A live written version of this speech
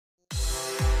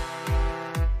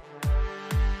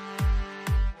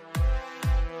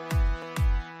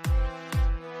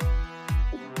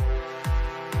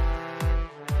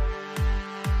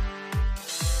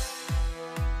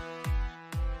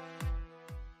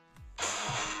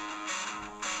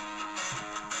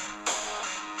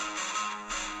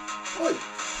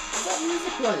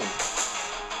music playing.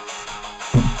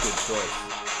 Good choice.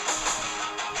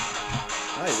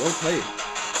 Alright, well played.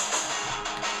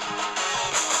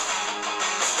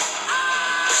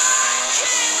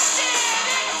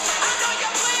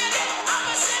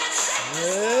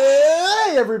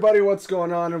 Hey everybody, what's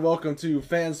going on? And welcome to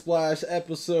Fansplash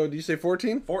episode, did you say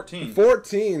 14? 14.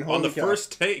 14. On the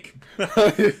first take.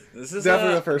 This is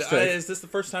definitely the first take. Is this the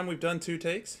first time we've done 2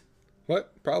 takes?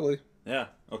 What? Probably. Yeah,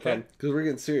 okay. Because we're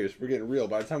getting serious. We're getting real.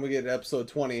 By the time we get to episode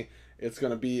 20, it's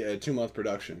going to be a 2-month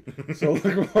production. So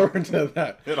look forward to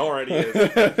that. It already is.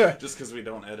 Just because we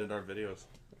don't edit our videos.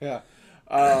 Yeah.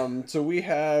 So we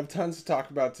have tons to talk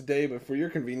about today, but for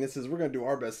your conveniences, we're going to do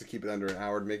our best to keep it under an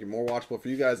hour to make it more watchable for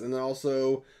you guys. And then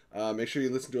also, make sure you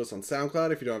listen to us on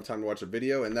SoundCloud if you don't have time to watch a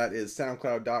video, and that is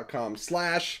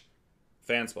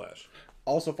soundcloud.com/Fansplash.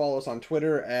 Also follow us on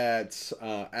Twitter at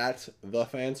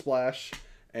TheFansplash,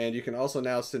 and you can also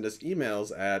now send us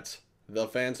emails at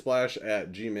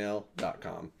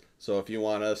thefansplash@gmail.com. So if you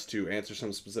want us to answer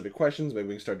some specific questions, maybe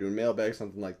we can start doing mailbag,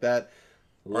 something like that.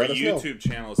 Our YouTube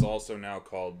channel is also now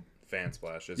called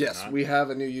Fansplash, is it not? Yes, we have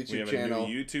a new YouTube channel. We have a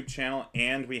new YouTube channel,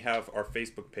 and we have our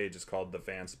Facebook page is called the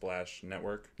Fansplash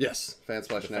Network. Yes,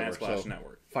 Fansplash Network. Fansplash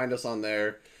Network. Find us on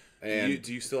there. And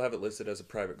do you still have it listed as a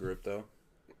private group, though?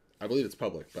 I believe it's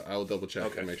public, but I will double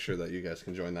check and make sure that you guys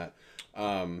can join that.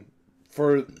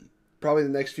 For probably the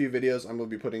next few videos, I'm going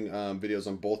to be putting videos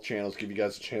on both channels, give you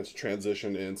guys a chance to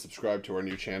transition and subscribe to our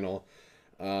new channel,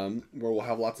 where we'll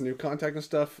have lots of new content and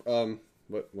stuff.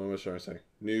 What was I trying to say?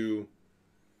 New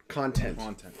content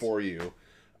for you,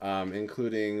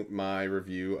 including my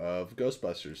review of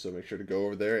Ghostbusters. So make sure to go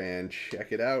over there and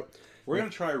check it out. We're going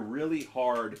to try really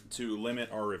hard to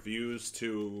limit our reviews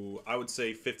to, I would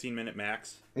say, 15-minute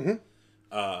max. Mm-hmm.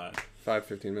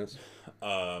 5-15 minutes.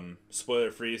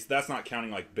 Spoiler free. That's not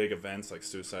counting like big events like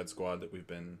Suicide Squad that we've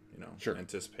been,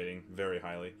 anticipating very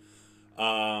highly.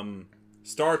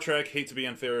 Star Trek, hate to be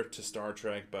unfair to Star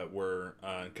Trek, but we're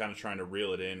kind of trying to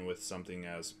reel it in with something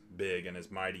as big and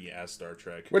as mighty as Star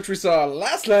Trek. Which we saw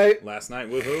last night.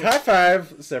 Woohoo. High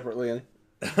five, separately.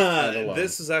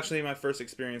 This is actually my first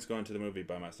experience going to the movie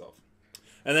by myself.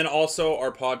 And then also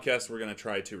our podcast, we're going to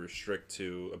try to restrict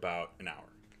to about an hour.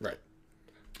 Right.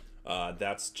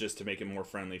 That's just to make it more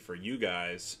friendly for you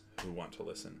guys who want to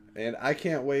listen. And I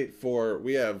can't wait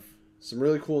we have some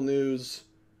really cool news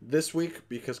this week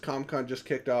because Comic-Con just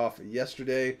kicked off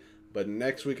yesterday, but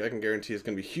next week I can guarantee it's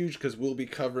going to be huge because we'll be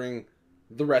covering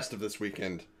the rest of this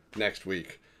weekend next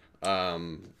week.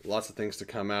 Lots of things to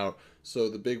come out. So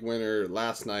the big winner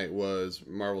last night was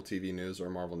Marvel TV news or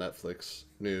Marvel Netflix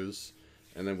news,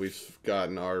 and then we've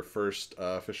gotten our first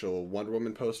official Wonder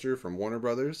Woman poster from Warner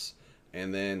Brothers,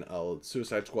 and then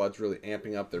Suicide Squad's really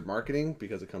amping up their marketing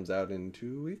because it comes out in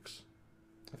 2 weeks,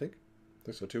 I think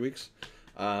so, 2 weeks.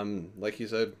 Like he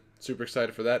said, super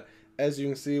excited for that. As you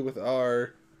can see with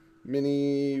our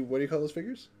mini, what do you call those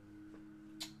figures?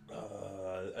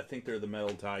 I think they're the metal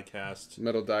die cast.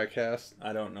 Metal die cast.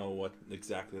 I don't know what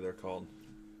exactly they're called,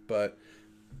 but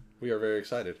we are very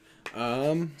excited.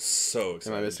 So excited.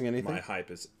 Am I missing anything? My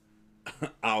hype is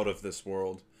out of this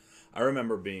world. I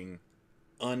remember being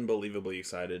unbelievably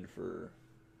excited for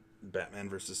Batman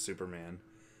vs Superman.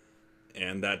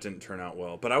 And that didn't turn out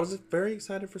well. But I was very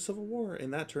excited for Civil War,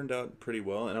 and that turned out pretty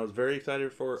well. And I was very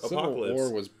excited for Apocalypse. Civil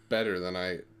War was better than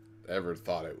I ever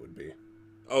thought it would be.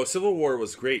 Oh, Civil War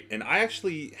was great. And I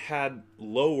actually had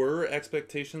lower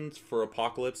expectations for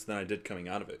Apocalypse than I did coming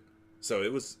out of it. So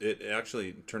it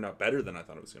actually turned out better than I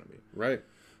thought it was going to be. Right.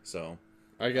 So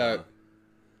I got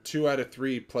 2 out of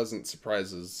 3 pleasant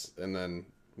surprises, and then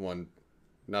 1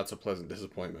 not so pleasant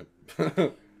disappointment.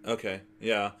 Okay.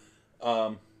 Yeah.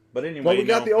 But anyway, well, we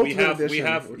got the Ultimate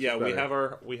Edition.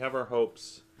 We have our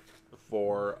hopes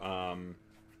for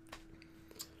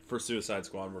Suicide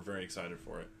Squad. We're very excited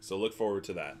for it. So look forward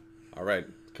to that. All right,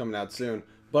 coming out soon.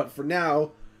 But for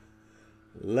now,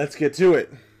 let's get to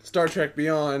it. Star Trek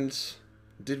Beyond.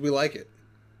 Did we like it?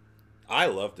 I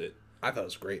loved it. I thought it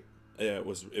was great. Yeah, it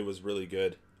was really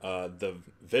good. The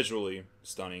visually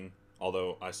stunning,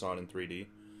 although I saw it in 3D.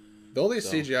 The only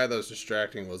CGI that was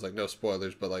distracting was no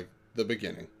spoilers, but the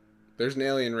beginning. There's an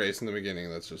alien race in the beginning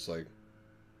that's just it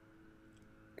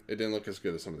didn't look as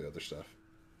good as some of the other stuff.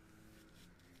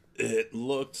 It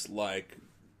looked like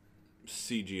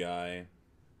CGI.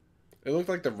 It looked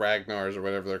like the Ragnars or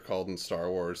whatever they're called in Star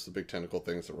Wars, the big tentacle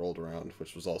things that rolled around,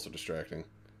 which was also distracting.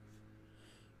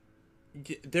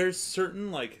 There's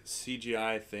certain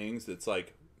CGI things that's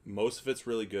most of it's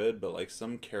really good, but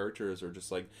some characters are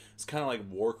just it's kind of like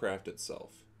Warcraft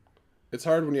itself. It's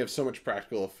hard when you have so much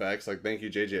practical effects. Like, thank you,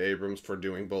 J.J. Abrams, for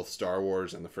doing both Star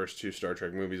Wars and the first 2 Star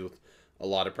Trek movies with a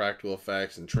lot of practical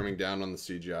effects and trimming down on the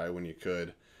CGI when you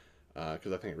could,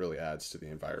 because I think it really adds to the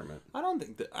environment. I don't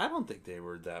think they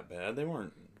were that bad. They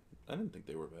weren't. I didn't think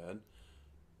they were bad.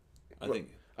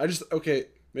 Okay,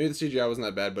 maybe the CGI wasn't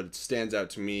that bad, but it stands out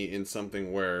to me in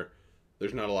something where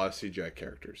there's not a lot of CGI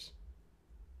characters.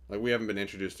 Like, we haven't been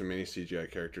introduced to many CGI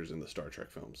characters in the Star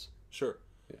Trek films. Sure.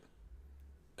 Yeah.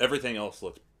 Everything else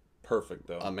looked perfect,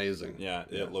 though. Amazing. Yeah,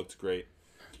 it looked great.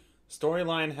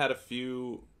 Storyline had a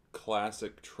few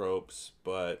classic tropes,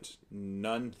 but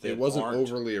none that it wasn't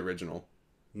overly original.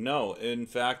 No, in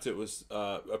fact, it was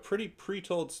a pretty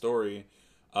pre-told story,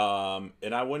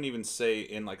 and I wouldn't even say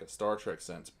in like a Star Trek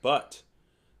sense, but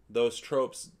those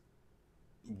tropes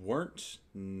weren't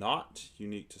not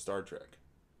unique to Star Trek.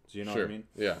 Do you know what I mean?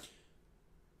 Yeah.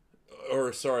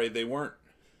 Or sorry, they weren't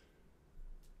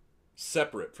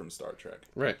separate from Star Trek.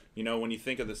 Right. You know, when you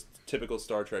think of this typical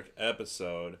Star Trek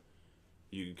episode,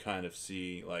 you kind of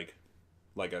see like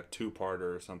a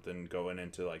 2-parter or something going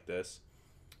into like this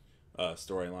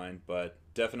storyline, but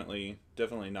definitely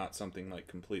not something like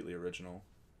completely original.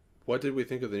 What did we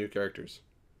think of the new characters?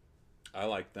 I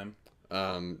liked them.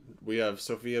 We have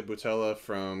Sofia Boutella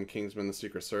from Kingsman: The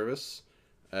Secret Service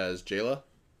as Jayla.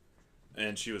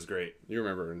 And she was great. You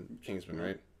remember in Kingsman,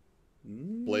 right?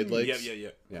 Blade Lakes?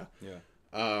 Yeah.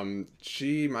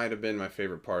 She might have been my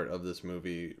favorite part of this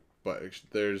movie, but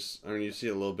you see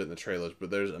it a little bit in the trailers,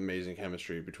 but there's amazing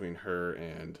chemistry between her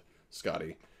and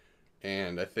Scotty.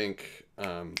 And I think,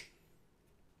 help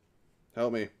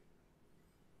me.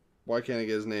 Why can't I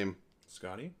get his name?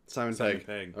 Scotty? Simon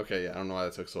Pegg. Okay, yeah, I don't know why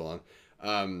that took so long.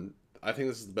 I think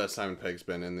this is the best Simon Pegg's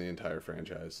been in the entire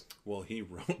franchise. Well, he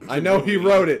wrote I know he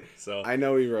wrote it. So I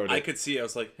know he wrote it. I could see, I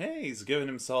was like, hey, he's giving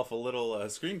himself a little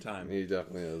screen time. He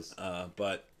definitely is.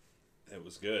 But it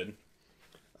was good.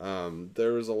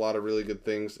 There was a lot of really good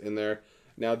things in there.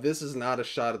 Now, this is not a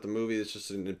shot at the movie. It's just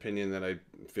an opinion that I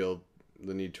feel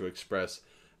the need to express.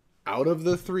 Out of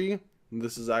the 3,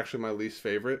 this is actually my least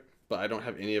favorite, but I don't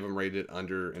have any of them rated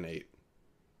under an 8.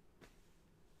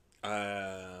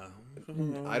 I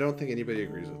don't think anybody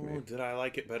agrees with me. Did I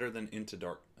like it better than Into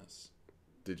Darkness?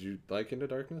 Did you like Into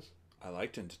Darkness? I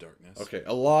liked Into Darkness. Okay,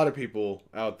 a lot of people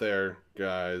out there,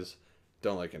 guys,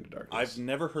 don't like Into Darkness. I've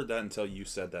never heard that until you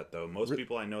said that, though. Most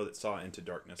people I know that saw Into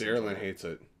Darkness. Darylyn hates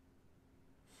it,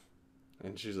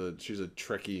 and she's a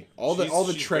Trekkie. All the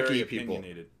Trekkie people.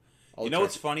 You know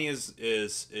what's funny is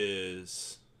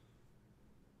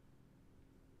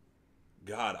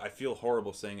God, I feel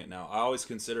horrible saying it now. I always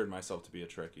considered myself to be a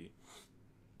Trekkie,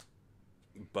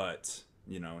 but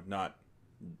not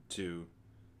to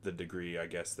the degree, I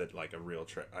guess, that like a real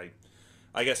Trek.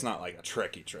 I guess not like a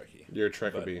Trekkie. You're a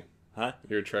Trekkabee. Huh?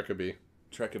 You're a Trekkabee.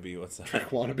 Trekkabee, what's that? Trek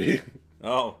wannabe.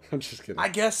 Oh, I'm just kidding. I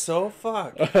guess so.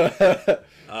 Fuck.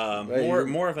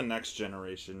 More of a next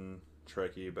generation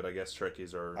Trekkie, but I guess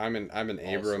Trekkies are. I'm an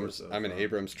Abrams. I'm an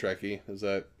Abrams Trekkie. Is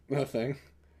that a thing?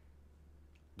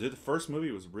 Dude, the first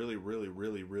movie was really, really,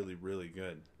 really, really, really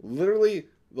good. Literally,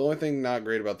 the only thing not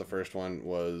great about the first one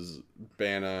was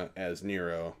Bana as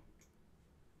Nero.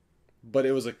 But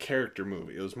it was a character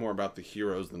movie. It was more about the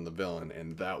heroes than the villain,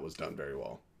 and that was done very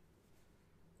well.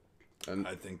 And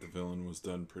I think the villain was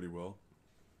done pretty well.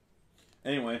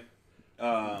 Anyway.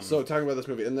 So, talking about this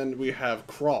movie, and then we have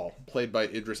Crawl, played by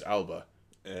Idris Elba.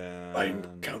 And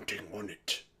I'm counting on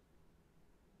it.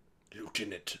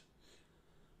 Lieutenant.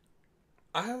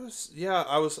 I was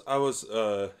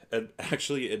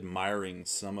actually admiring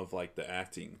some of like the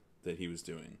acting that he was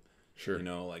doing. Sure.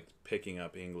 Like picking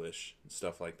up English and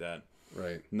stuff like that.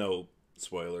 Right. No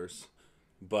spoilers,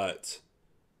 but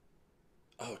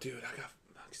oh, dude, I got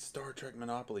Star Trek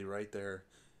Monopoly right there.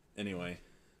 Anyway,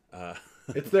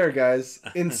 it's there, guys.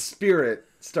 In spirit,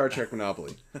 Star Trek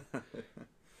Monopoly.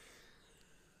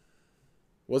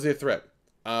 Was he a threat?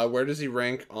 Where does he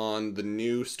rank on the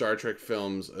new Star Trek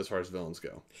films as far as villains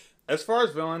go? As far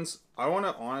as villains, I want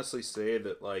to honestly say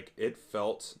that like it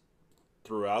felt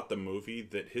throughout the movie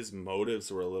that his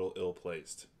motives were a little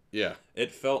ill-placed. Yeah.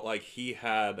 It felt like he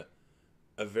had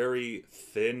a very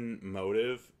thin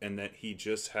motive and that he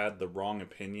just had the wrong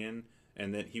opinion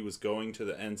and that he was going to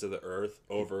the ends of the earth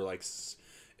over like...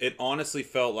 It honestly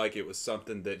felt like it was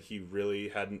something that he really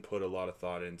hadn't put a lot of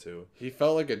thought into. He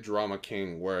felt like a drama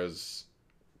king, whereas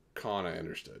Khan I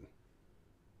understood.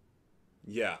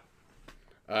 Yeah.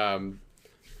 Trying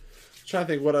to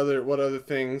think what other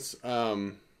things.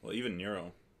 Well, even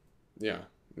Nero. Yeah,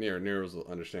 Nero's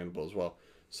understandable as well.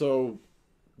 So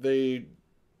they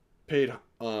paid.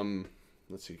 Let's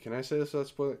see. Can I say this without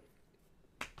spoiling?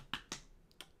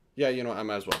 Yeah, you know, I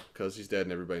might as well, because he's dead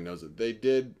and everybody knows it. They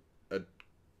did a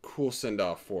cool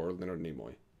send-off for Leonard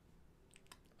Nimoy.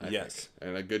 I think,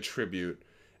 and a good tribute.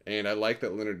 And I like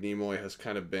that Leonard Nimoy has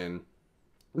kind of been,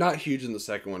 not huge in the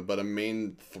second one, but a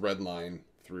main thread line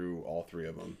through all three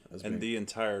of them. The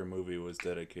entire movie was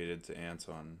dedicated to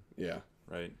Anton. Yeah.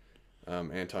 Right?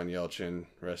 Anton Yelchin,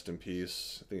 rest in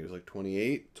peace. I think it was like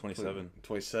 28? 27.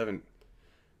 27.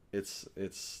 It's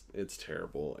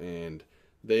terrible. And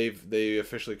they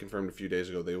officially confirmed a few days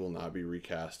ago they will not be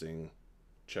recasting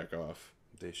Chekhov.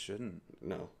 They shouldn't.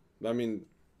 No. I mean,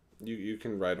 you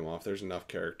can write him off. There's enough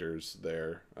characters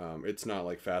there. It's not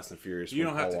like Fast and Furious. You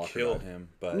don't have to kill him,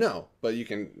 but... No, but you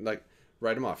can, like,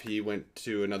 write him off. He went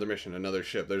to another mission, another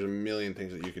ship. There's a million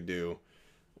things that you could do,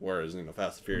 whereas, you know,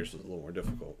 Fast and Furious was a little more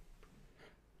difficult.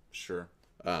 Sure.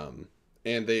 And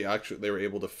they were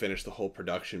able to finish the whole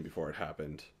production before it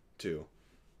happened, too.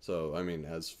 So, I mean,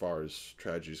 as far as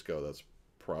tragedies go, that's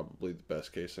probably the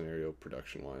best case scenario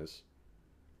production-wise.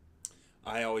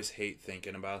 I always hate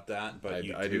thinking about that, but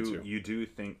you do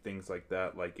think things like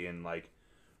that, like in like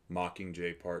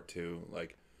Mockingjay Part 2,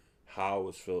 like how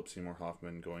was Philip Seymour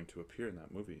Hoffman going to appear in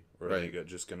that movie? Or are they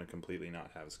just going to completely not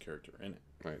have his character in it?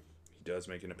 Right. He does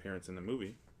make an appearance in the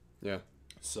movie. Yeah.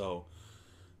 So,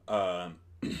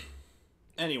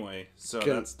 anyway, so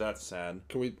that's sad.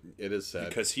 It is sad.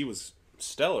 Because he was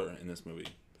stellar in this movie.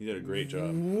 He did a great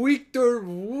job. Victor!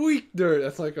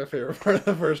 That's like my favorite part of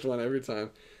the first one every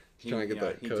time. Trying to get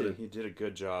that coded. He did a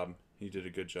good job.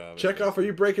 Chekhov, are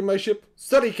you breaking my ship?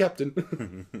 Study,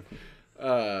 Captain.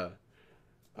 Yeah,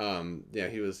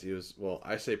 he was. Well,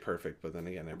 I say perfect, but then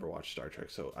again, I never watched Star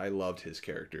Trek, so I loved his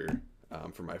character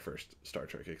for my first Star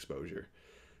Trek exposure.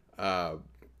 Can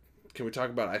we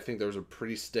talk about? I think there was a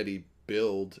pretty steady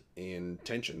build in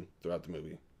tension throughout the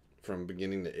movie, from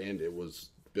beginning to end. It was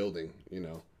building. You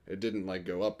know, it didn't like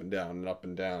go up and down and up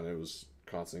and down. It was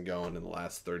constant going, and the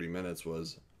last 30 minutes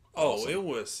was. Awesome. Oh, it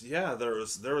was, yeah, there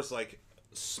was like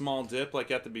small dip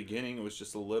like at the beginning. It was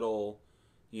just a little,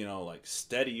 you know, like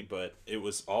steady, but it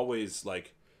was always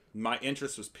like my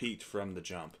interest was piqued from the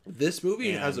jump. This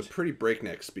movie has a pretty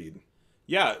breakneck speed.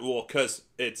 Yeah, well, because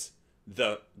it's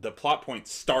the plot point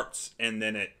starts and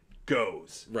then it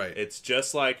goes. Right. It's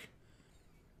just like,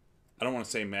 I don't want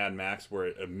to say Mad Max where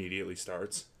it immediately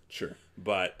starts. Sure.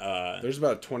 But there's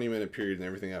about a 20-minute period and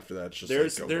everything after that. It's just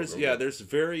there's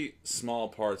very small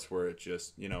parts where it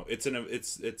just, you know, it's an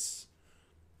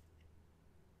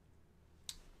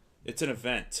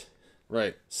event.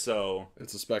 Right. So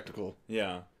it's a spectacle.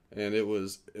 Yeah. And it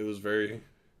was very,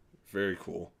 very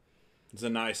cool. It's a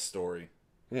nice story.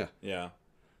 Yeah. Yeah.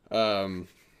 And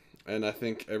I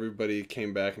think everybody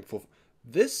came back in full.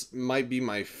 This might be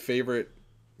my favorite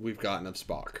we've gotten of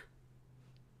Spock.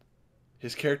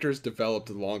 His character has developed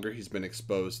the longer he's been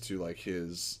exposed to like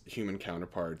his human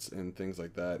counterparts and things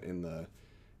like that in the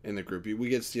group. We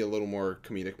get to see a little more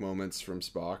comedic moments from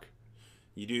Spock.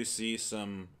 You do see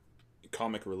some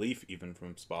comic relief even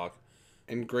from Spock.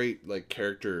 And great like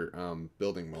character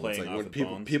building moments. Playing like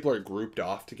when people are grouped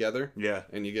off together. Yeah.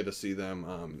 And you get to see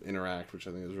them interact, which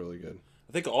I think is really good.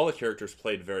 I think all the characters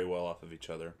played very well off of each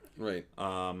other. Right.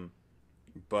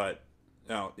 But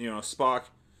now, you know, Spock,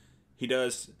 he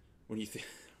does. When you think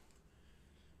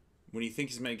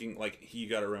he's making, like, you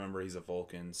got to remember he's a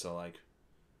Vulcan, so like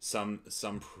some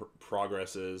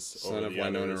progresses. Son of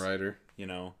Winona Ryder. You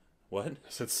know what? I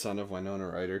said son of Winona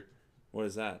Ryder. What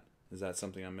is that? Is that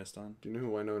something I missed on? Do you know who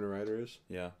Winona Ryder is?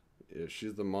 Yeah. Yeah,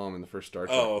 she's the mom in the first Star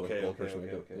Trek. Oh, okay.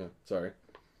 Yeah, sorry.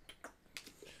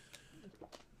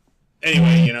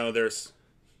 Anyway, you know, there's,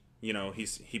 you know,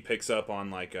 he picks up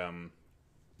on like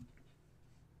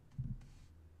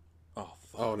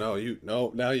Oh no,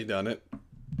 now you done it.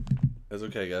 It's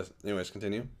okay, guys. Anyways,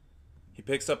 continue. He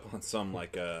picks up on some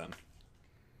like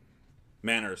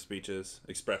manner of speeches,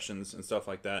 expressions, and stuff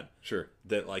like that. Sure.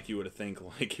 That like you would think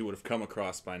like you would have come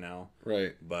across by now.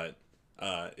 Right. But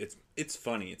it's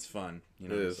funny. It's fun. You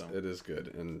know. It is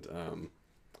good, and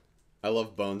I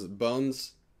love Bones.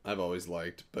 Bones I've always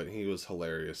liked, but he was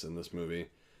hilarious in this movie.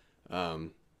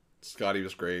 Scotty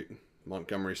was great.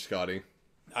 Montgomery Scotty.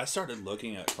 I started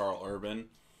looking at Carl Urban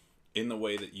in the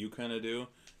way that you kind of do,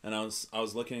 and I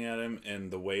was looking at him and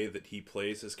the way that he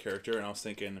plays his character, and I was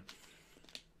thinking,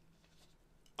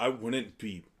 I wouldn't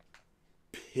be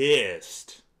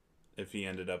pissed if he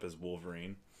ended up as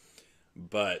Wolverine,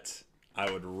 but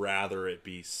I would rather it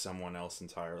be someone else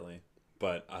entirely.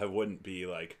 But I wouldn't be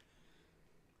like,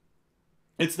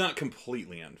 it's not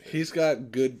completely unfair. He's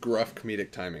got good gruff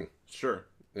comedic timing. Sure.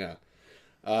 Yeah.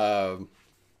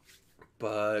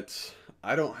 But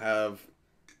I don't have.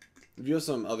 If you have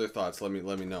some other thoughts, let me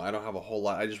know. I don't have a whole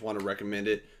lot. I just want to recommend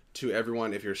it. to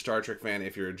everyone, if you're a Star Trek fan,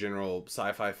 if you're a general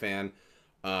sci-fi fan,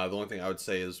 the only thing I would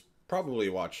say is probably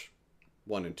watch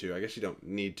 1 and 2. I guess you don't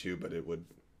need to, but it would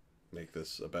make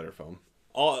this a better film.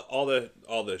 All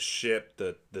the ship,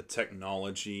 the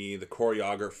technology, the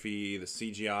choreography, the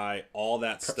CGI, all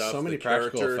that stuff. So many the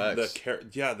practical character, effects.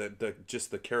 the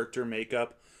just the character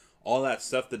makeup, all that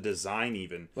stuff, the design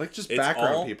even. Like just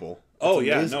background people. It's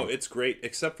amazing. No, it's great.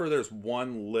 Except for there's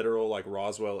one literal like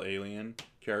Roswell alien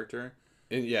character.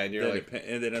 And you're like,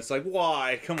 and then it's like,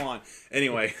 why? Come on.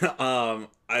 Anyway, I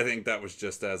think that was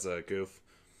just as a goof.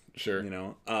 Sure.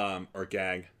 Or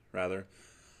gag rather.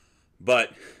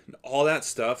 But all that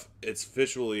stuff, it's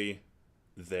visually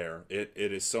there. It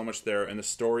is so much there, and the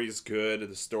story's good.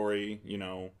 The story,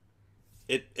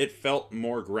 it felt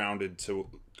more grounded to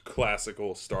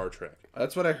classical Star Trek.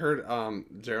 That's what I heard.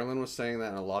 Geraldine was saying that,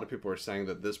 and a lot of people were saying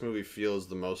that this movie feels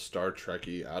the most Star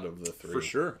Trek-y out of the 3. For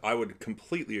sure. I would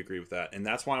completely agree with that. And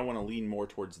that's why I want to lean more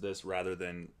towards this rather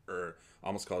than, I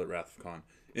almost called it Wrath of Khan,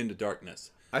 Into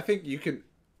Darkness. I think you can,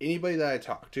 anybody that I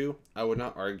talk to, I would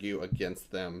not argue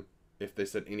against them if they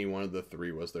said any one of the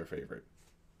 3 was their favorite.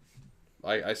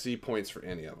 I see points for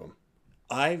any of them.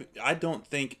 I don't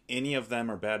think any of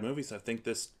them are bad movies. I think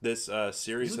this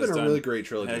series has been a really great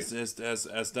trilogy.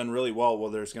 Has done really well.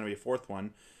 Well, there's going to be a 4th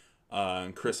one,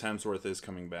 and Chris Hemsworth is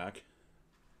coming back.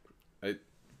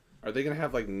 Are they going to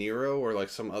have like Nero or like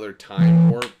some other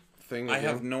time warp thing? I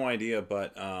have no idea,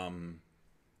 but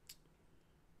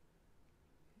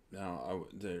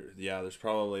there's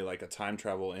probably like a time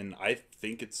travel, and I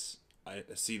think it's.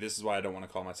 This is why I don't want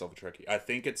to call myself a Trekkie. I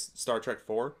think it's Star Trek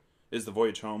 4. Is the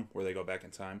Voyage Home, where they go back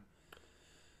in time.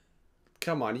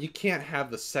 Come on, you can't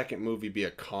have the second movie be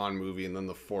a Khan movie and then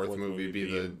the fourth movie be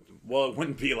the... Well, it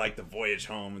wouldn't be like the Voyage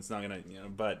Home. It's not gonna,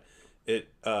 but it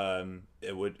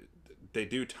would. They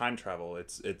do time travel.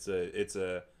 It's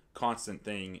a constant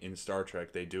thing in Star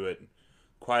Trek. They do it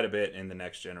quite a bit in the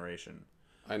Next Generation.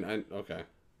 Okay,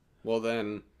 well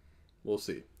then, we'll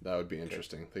see. That would be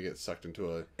interesting. They get sucked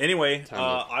into a... Anyway,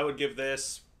 I would give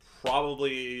this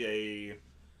probably a...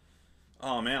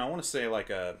 Oh man, I want to say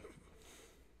like I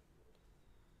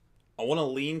want to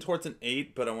lean towards an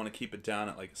 8, but I want to keep it down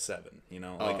at like a 7.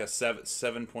 Like a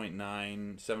 7.9,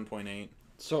 7.8.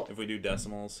 So if we do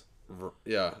decimals,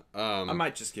 yeah, I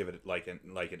might just give it like an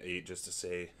 8 just to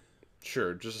say.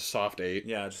 Sure, just a soft 8.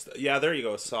 Yeah, there you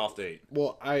go, a soft 8.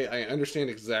 Well, I understand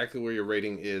exactly where your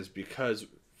rating is because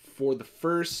for the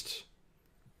first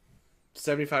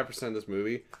 75% of this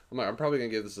movie, I'm probably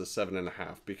gonna give this a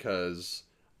 7.5 because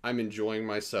I'm enjoying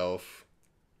myself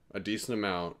a decent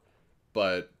amount,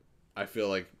 but I feel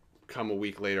like come a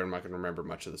week later I'm not going to remember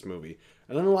much of this movie.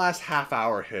 And then the last half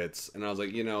hour hits, and I was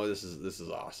like, this is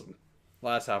awesome.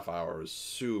 Last half hour was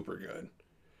super good.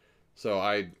 So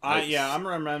I'm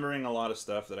remembering a lot of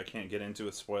stuff that I can't get into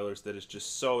with spoilers that is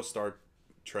just so Star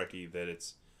Trek-y that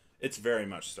it's very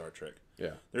much Star Trek.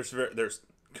 Yeah. There's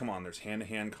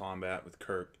hand-to-hand combat with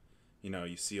Kirk.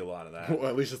 You see a lot of that. Well,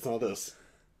 at least it's not this.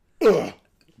 Ugh.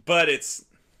 But it's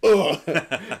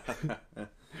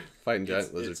fighting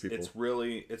giant lizard people. It's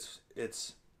really it's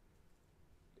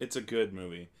a good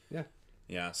movie.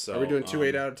 Yeah. So are we doing 2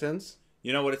 8 out of 10s?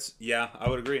 You know what? I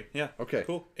would agree. Yeah. Okay.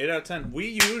 Cool. 8 out of 10. We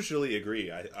usually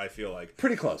agree. I feel like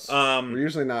pretty close. We're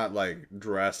usually not like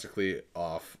drastically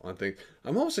off on things.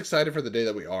 I'm almost excited for the day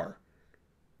that we are.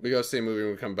 We go see a movie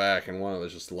and we come back and one of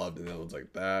us just loved it and the other one's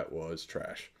like that was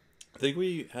trash. I think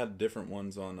we had different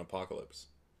ones on Apocalypse.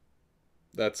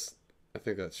 I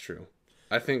think that's true.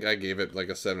 I think I gave it like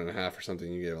a 7.5 or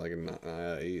something. You gave it like an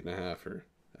 8.5 or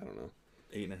I don't know.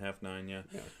 8.5, 9, yeah.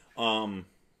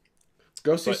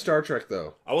 Go see Star Trek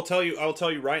though. I will tell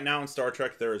you right now in Star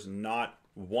Trek there is not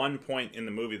one point in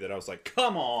the movie that I was like,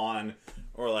 come on,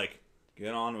 or like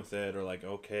get on with it, or like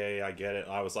okay, I get it.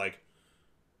 I was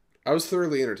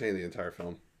thoroughly entertained the entire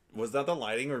film. Was that the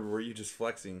lighting or were you just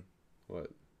flexing? What?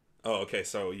 Oh, okay,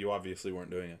 so you obviously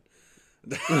weren't doing it.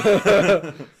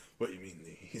 What do you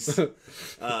mean these?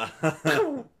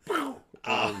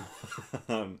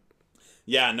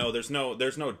 Yeah, no, there's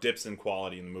no dips in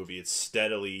quality in the movie. It's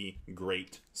steadily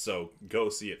great. So go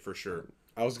see it for sure.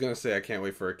 I was gonna say I can't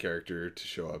wait for a character to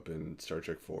show up in Star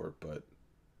Trek 4, but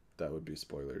that would be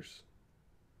spoilers.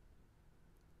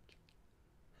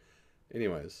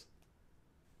 Anyways.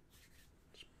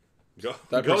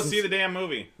 Go see the damn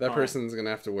movie. That person's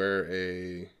gonna have to wear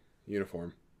a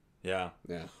uniform. Yeah.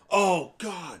 Yeah. Oh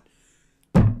God.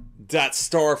 That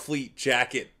Starfleet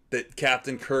jacket that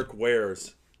Captain Kirk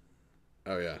wears.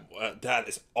 Oh yeah. That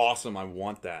is awesome. I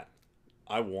want that.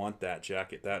 I want that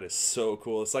jacket. That is so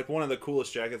cool. It's like one of the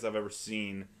coolest jackets I've ever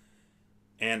seen.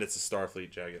 And it's a Starfleet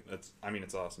jacket. It's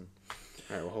awesome.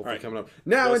 All right, well, hopefully coming up.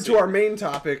 Now into our main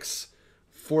topics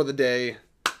for the day.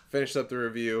 Finished up the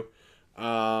review.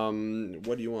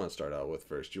 What do you want to start out with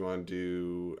first? Do you want to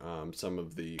do some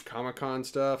of the Comic-Con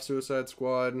stuff, Suicide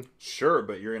Squad? Sure,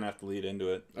 but you're going to have to lead into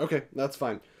it. Okay, that's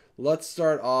fine. Let's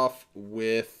start off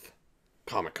with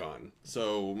Comic-Con.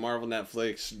 So, Marvel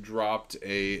Netflix dropped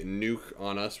a nuke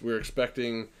on us. We're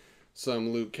expecting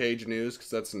some Luke Cage news, because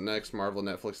that's the next Marvel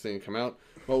Netflix thing to come out.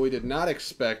 What we did not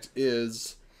expect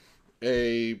is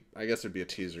I guess it'd be a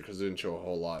teaser, because it didn't show a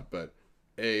whole lot, but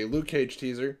a Luke Cage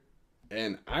teaser,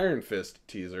 an Iron Fist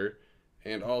teaser,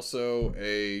 and also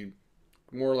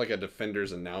more like a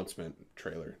Defenders announcement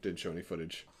trailer. Didn't show any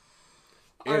footage.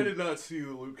 I did not see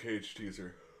the Luke Cage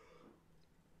teaser.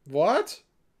 What?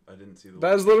 I didn't see the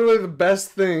That is literally the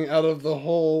best thing out of the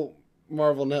whole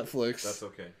Marvel Netflix. That's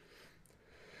okay.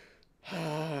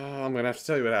 I'm going to have to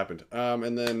tell you what happened.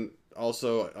 And then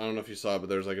also, I don't know if you saw it, but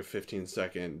there's like a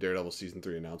 15-second Daredevil Season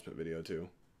 3 announcement video too.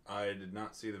 I did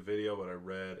not see the video, but I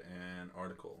read an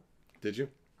article. Did you?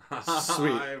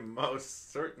 Sweet. I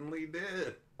most certainly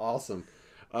did. Awesome.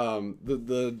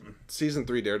 The Season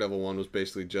 3 Daredevil one was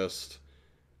basically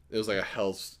it was like a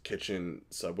Hell's Kitchen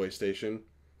subway station,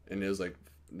 and it was like,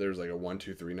 there's like a 1,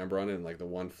 2, 3 number on it, and like the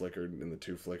 1 flickered, and the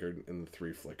 2 flickered, and the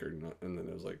 3 flickered, and then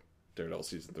it was like Daredevil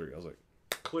Season 3. I was like...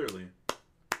 Clearly.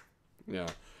 Yeah.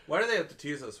 Why do they have to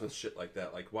tease us with shit like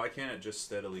that? Like, why can't it just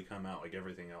steadily come out like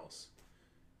everything else?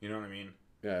 You know what I mean?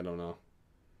 Yeah, I don't know.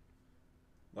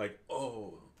 Like,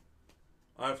 oh,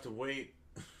 I have to wait.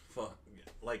 Fuck.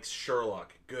 Like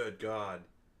Sherlock. Good God.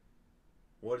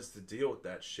 What is the deal with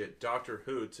that shit? Doctor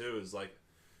Who, too, is like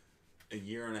a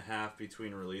year and a half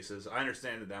between releases. I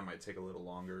understand that might take a little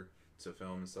longer to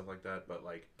film and stuff like that, but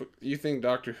like... But you think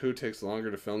Doctor Who takes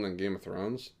longer to film than Game of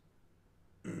Thrones?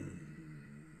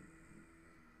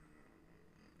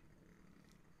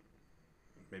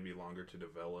 Maybe longer to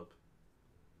develop.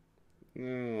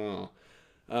 No.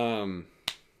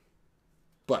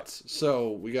 But,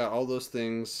 so, we got all those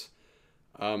things.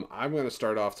 I'm going to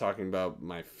start off talking about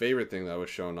my favorite thing that was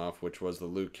shown off, which was the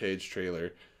Luke Cage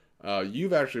trailer.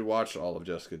 You've actually watched all of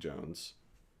Jessica Jones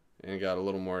and got a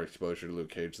little more exposure to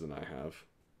Luke Cage than I have.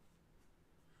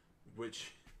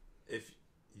 Which, if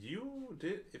you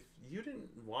didn't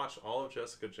watch all of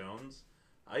Jessica Jones,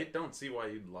 I don't see why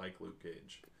you'd like Luke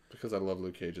Cage. Because I love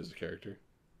Luke Cage as a character.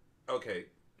 Okay,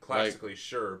 classically,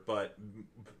 sure, but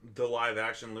the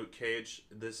live-action Luke Cage,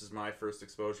 this is my first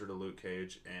exposure to Luke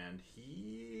Cage, and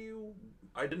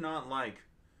I did not like...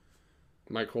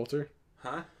 Mike Coulter?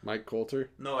 Huh? Mike Coulter?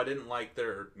 No, I didn't like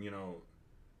their,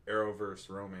 Arrowverse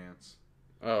romance.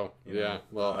 Oh, yeah.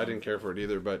 Well, I didn't care for it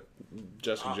either, but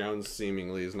Jessica Jones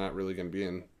seemingly is not really going to be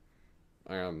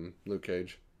in Luke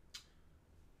Cage.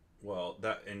 Well,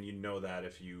 and you know that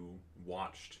if you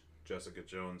watched Jessica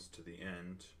Jones to the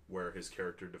end, where his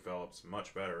character develops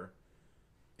much better,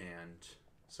 and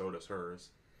so does hers,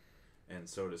 and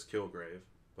so does Kilgrave,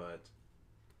 but...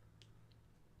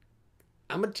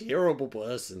 I'm a terrible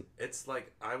person. It's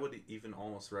like, I would even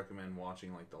almost recommend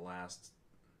watching like the last...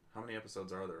 How many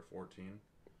episodes are there? 14?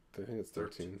 I think it's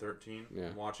 13. 13? Yeah.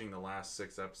 Watching the last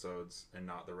 6 episodes and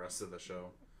not the rest of the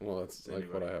show. Well, that's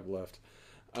like what I have left.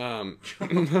 Man,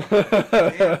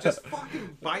 just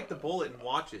fucking bite the bullet and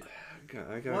watch it.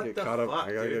 I gotta get caught up.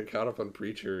 I gotta get caught up on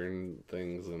Preacher and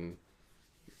things, and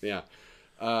yeah.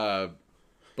 But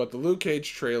the Luke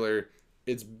Cage trailer,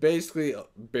 it's basically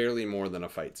barely more than a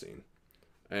fight scene.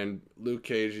 And Luke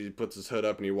Cage, he puts his hood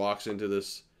up and he walks into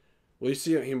this. Well, you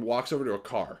see him. He walks over to a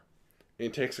car, and he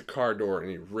takes a car door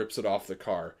and he rips it off the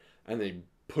car, and then he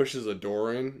pushes a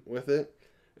door in with it.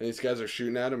 And these guys are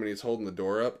shooting at him, and he's holding the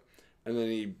door up. And then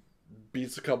he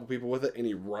beats a couple people with it, and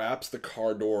he wraps the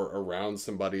car door around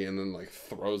somebody and then, like,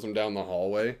 throws them down the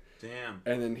hallway. Damn.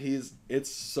 And then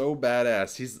it's so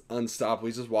badass. He's unstoppable.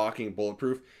 He's just walking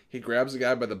bulletproof. He grabs the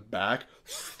guy by the back,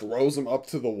 throws him up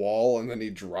to the wall, and then he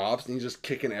drops, and he's just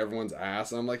kicking everyone's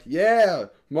ass. And I'm like, yeah,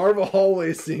 Marvel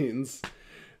hallway scenes.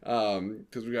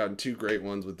 Because we got 2 great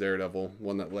ones with Daredevil.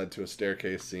 One that led to a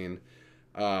staircase scene.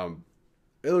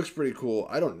 It looks pretty cool.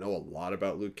 I don't know a lot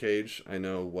about Luke Cage. I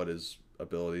know what his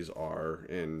abilities are,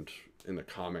 and in the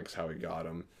comics how he got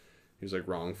them. He was like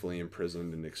wrongfully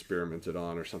imprisoned and experimented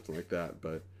on or something like that.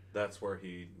 But that's where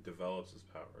he develops his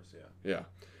powers. Yeah.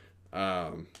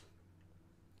 Yeah.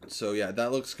 So yeah,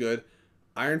 that looks good.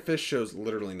 Iron Fist shows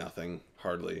literally nothing,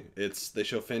 hardly. They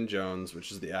show Finn Jones,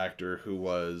 which is the actor who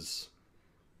was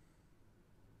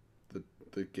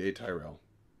the gay Tyrell.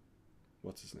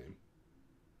 What's his name?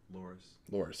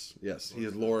 Loras. Yes, he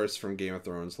is Loras from Game of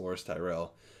Thrones. Loras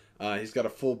Tyrell. He's got a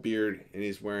full beard, and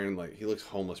he's wearing, like, he looks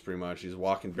homeless pretty much. He's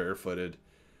walking barefooted.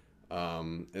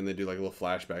 And they do like little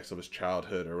flashbacks of his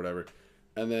childhood or whatever.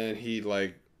 And then he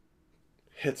like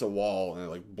hits a wall and it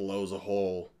like blows a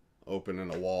hole open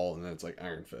in a wall, and then it's like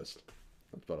Iron Fist.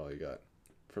 That's about all you got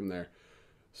from there.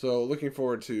 So looking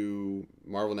forward to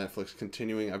Marvel Netflix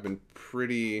continuing. I've been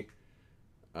pretty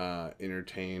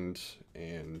entertained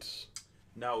and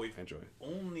now we've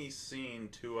only seen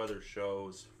 2 other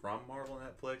shows from Marvel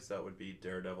Netflix. That would be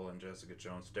Daredevil and Jessica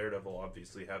Jones. Daredevil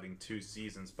obviously having 2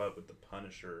 seasons, but with the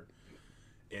Punisher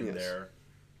in there,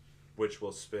 which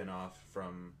will spin off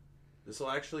from. This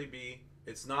will actually be.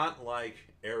 It's not like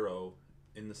Arrow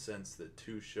in the sense that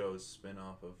 2 shows spin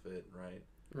off of it, right?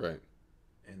 Right.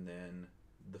 And then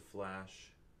The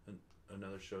Flash,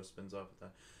 another show spins off of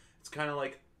that. It's kind of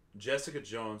like Jessica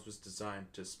Jones was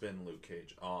designed to spin Luke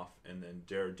Cage off, and then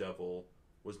Daredevil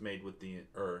was made with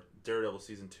Daredevil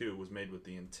season 2 was made with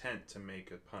the intent to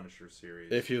make a Punisher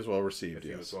series. If he was well received,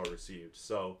 if he was well received.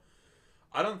 So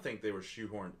I don't think they were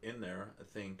shoehorned in there. I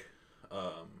think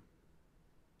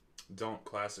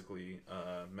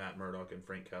Matt Murdock and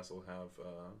Frank Castle have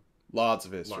lots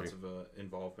of history, lots of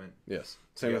involvement. Yes,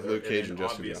 same with Luke Cage and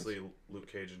Jessica obviously Jones.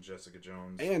 Luke Cage and Jessica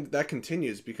Jones, and that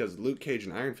continues because Luke Cage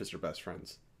and Iron Fist are best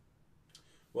friends.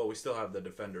 Well, we still have the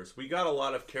Defenders. We got a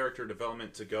lot of character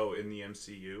development to go in the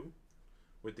MCU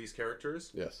with these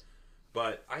characters. Yes,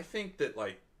 but I think that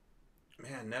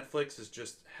Netflix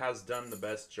has done the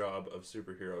best job of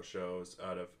superhero shows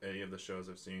out of any of the shows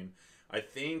I've seen. I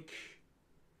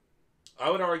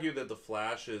would argue that The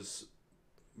Flash is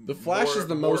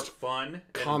the most fun,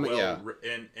 comic,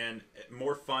 and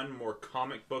more fun, more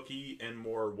comic booky, and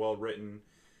more well written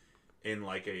in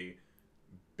like a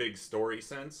big story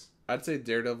sense. I'd say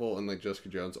Daredevil and like Jessica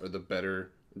Jones are the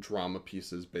better drama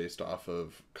pieces based off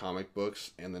of comic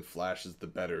books, and then Flash is the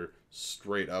better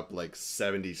straight up like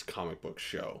 70s comic book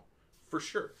show. For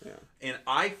sure. Yeah. And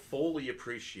I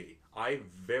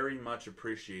very much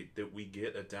appreciate that we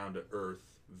get a down to earth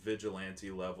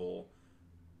vigilante level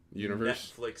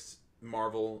universe, Netflix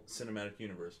Marvel Cinematic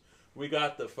Universe. We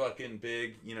got the fucking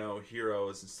big,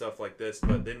 heroes and stuff like this,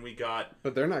 but then we got.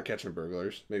 But they're not catching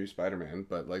burglars. Maybe Spider-Man,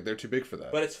 but like they're too big for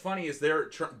that. But it's funny is they're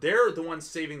the ones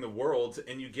saving the world,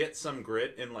 and you get some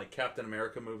grit in like Captain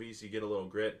America movies. You get a little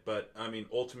grit, but I mean,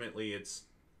 ultimately,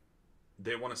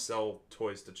 they want to sell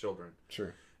toys to children.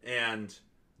 Sure. And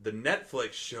the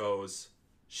Netflix shows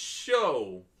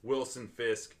show Wilson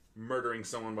Fisk murdering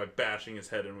someone by bashing his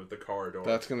head in with the car door.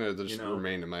 That's gonna just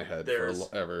remain in my head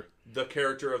forever. The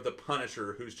character of the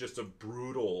Punisher, who's just a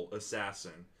brutal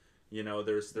assassin.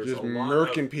 There's just a lot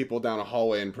murking people down a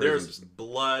hallway in prison. There's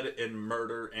blood and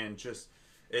murder and just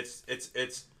it's.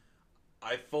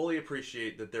 I fully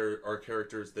appreciate that there are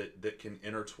characters that can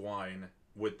intertwine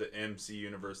with the MC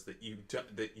universe that you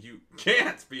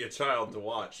can't be a child to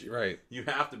watch. Right. You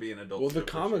have to be an adult. Well, the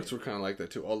comics were kind of like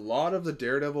that too. A lot of the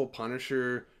Daredevil,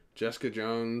 Punisher, Jessica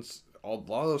Jones, a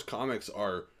lot of those comics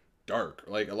are dark.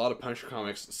 Like a lot of Punisher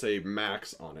comics say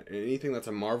Max on it, and anything that's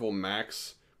a Marvel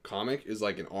Max comic is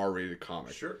like an R-rated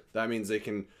comic. Sure. That means they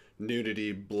can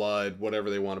nudity, blood, whatever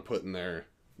they want to put in there,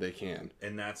 they can.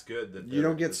 And that's good. That you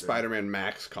don't get Spider-Man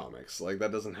Max comics. Like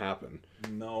that doesn't happen.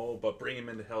 No, but bring him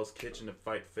into Hell's Kitchen to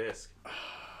fight Fisk.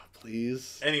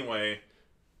 Please. Anyway.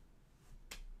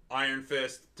 Iron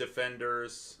Fist,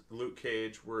 Defenders, Luke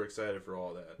Cage, we're excited for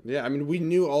all that. Yeah, I mean, we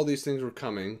knew all these things were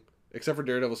coming, except for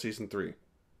Daredevil Season 3.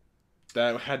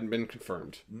 That hadn't been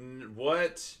confirmed.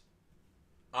 What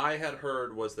I had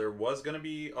heard was there was going to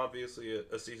be, obviously,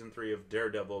 a Season 3 of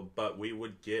Daredevil, but we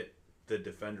would get the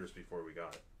Defenders before we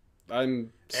got it.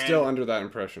 I'm still under that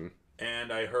impression.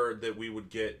 And I heard that we would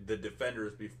get the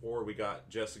Defenders before we got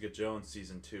Jessica Jones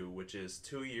Season 2, which is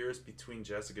 2 years between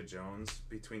Jessica Jones,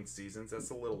 between seasons.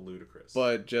 That's a little ludicrous.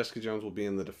 But Jessica Jones will be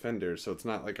in the Defenders, so it's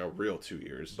not like a real 2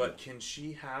 years. But can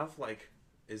she have,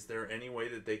 is there any way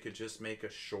that they could just make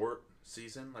a short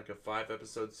season, like a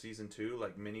 5-episode Season 2,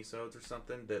 like minisodes or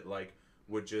something, that,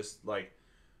 would just,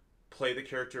 play the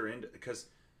character in? Because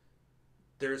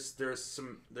there's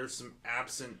some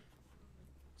absent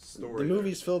story. The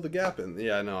movies fill the gap in.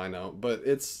 Yeah, I know. But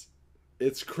it's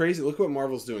crazy. Look what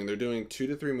Marvel's doing. They're doing 2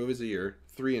 to 3 movies a year,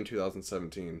 3 in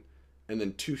 2017, and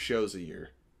then 2 shows a year.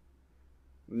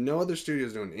 No other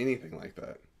studio's doing anything like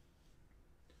that.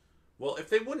 Well,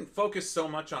 if they wouldn't focus so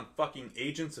much on fucking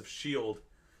Agents of S.H.I.E.L.D.,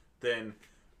 then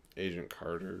Agent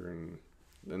Carter and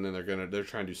then they're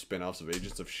trying to do spin-offs of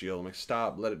Agents of S.H.I.E.L.D. I'm like,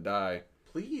 stop, let it die.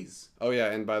 Please. Oh yeah,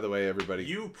 and by the way, everybody,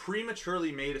 you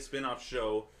prematurely made a spin-off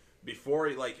show before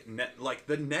the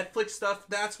Netflix stuff.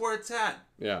 That's where it's at.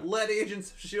 Yeah. Let Agents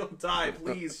of S.H.I.E.L.D. die,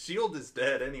 please. S.H.I.E.L.D. is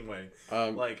dead anyway.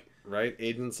 right?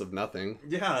 Agents of Nothing.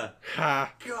 Yeah.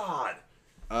 Ha. God.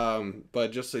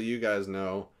 But just so you guys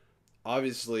know,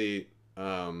 obviously,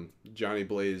 Johnny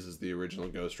Blaze is the original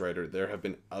Ghost Rider. There have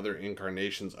been other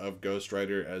incarnations of Ghost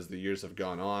Rider as the years have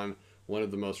gone on. One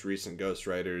of the most recent Ghost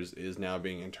Riders is now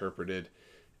being interpreted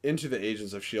into the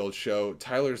Agents of S.H.I.E.L.D. show.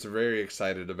 Tyler's very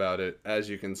excited about it. As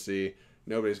you can see,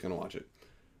 nobody's going to watch it.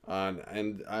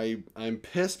 And I'm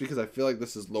pissed because I feel like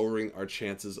this is lowering our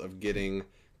chances of getting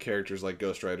characters like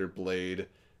Ghost Rider, Blade,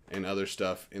 and other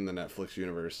stuff in the Netflix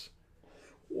universe.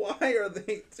 Why are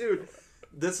they... Dude,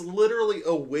 that's literally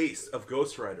a waste of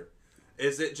Ghost Rider.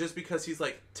 Is it just because he's,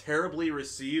 like, terribly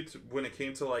received when it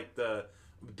came to, like, the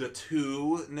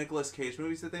 2 Nicolas Cage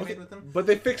movies that they made with him? But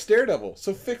they fixed Daredevil,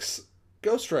 so fix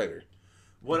Ghost Rider.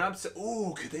 What I'm saying...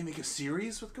 Ooh, could they make a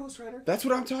series with Ghost Rider? That's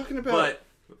what I'm talking about. But...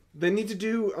 They need to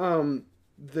do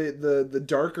the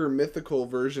darker mythical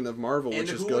version of Marvel,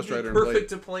 which is Ghost Rider and Blade. Perfect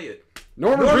to play it.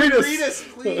 Norman Reedus,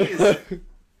 please.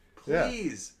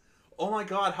 Please. Yeah. Oh my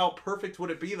God, how perfect would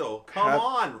it be though? Come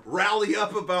on, rally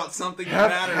up about something that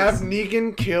matters. Have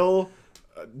Negan kill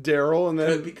Daryl and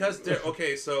then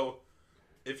okay, so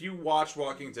if you watch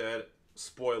Walking Dead,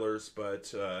 spoilers, but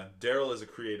Daryl is a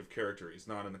creative character. He's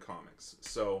not in the comics.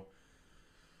 So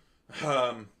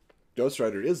Ghost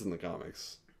Rider is in the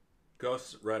comics.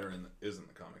 Ghost Rider is in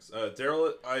the comics.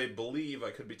 Daryl, I believe, I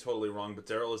could be totally wrong, but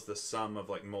Daryl is the sum of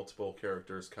like multiple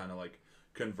characters kind of like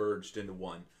converged into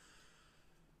one.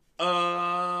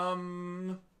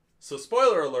 So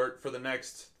spoiler alert for the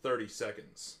next 30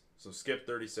 seconds. So skip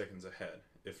 30 seconds ahead,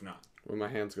 if not. When my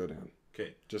hands go down.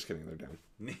 Okay. Just kidding, they're down.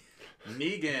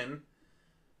 Negan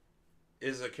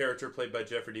is a character played by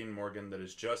Jeffrey Dean Morgan that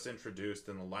is just introduced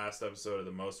in the last episode of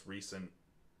the most recent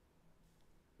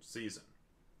season.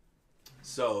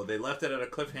 So they left it at a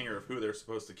cliffhanger of who they're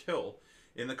supposed to kill.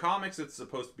 In the comics, it's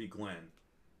supposed to be Glenn.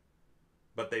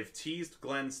 But they've teased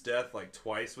Glenn's death like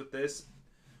twice with this.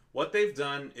 What they've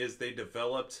done is they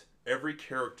developed every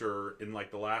character in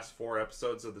like the last 4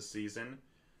 episodes of the season,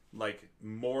 like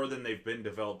more than they've been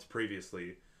developed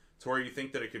previously, to where you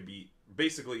think that it could be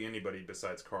basically anybody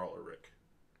besides Carl or Rick.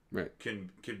 Right.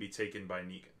 Can be taken by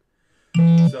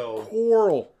Negan. So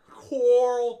Quarrel.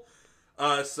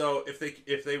 So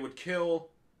if they would kill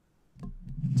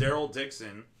Daryl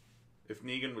Dixon, if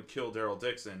Negan would kill Daryl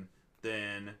Dixon,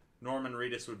 then Norman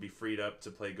Reedus would be freed up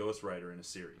to play Ghost Rider in a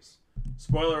series.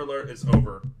 Spoiler alert, it's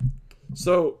over.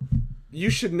 So you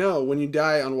should know when you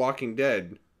die on Walking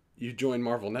Dead, you join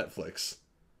Marvel Netflix.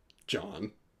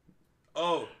 John.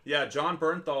 Oh, yeah, John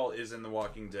Bernthal is in The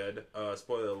Walking Dead.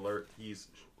 Spoiler alert, he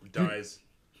dies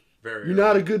very You're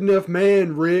not a good enough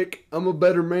man, Rick. I'm a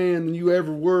better man than you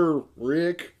ever were,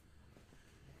 Rick.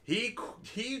 He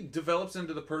develops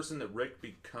into the person that Rick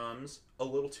becomes a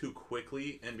little too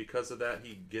quickly, and because of that,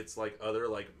 he gets like other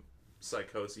like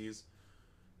psychoses.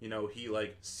 You know, he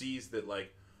like sees that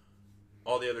like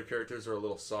all the other characters are a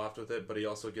little soft with it, but he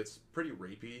also gets pretty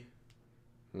rapey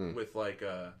with like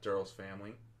Daryl's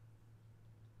family.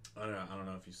 I don't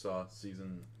know if you saw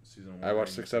season 1. I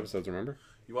watched 6 episodes, remember?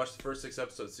 You watched the first 6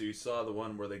 episodes, so you saw the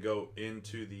one where they go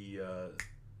into the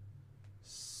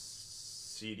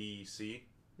CDC.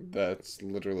 That's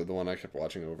literally the one I kept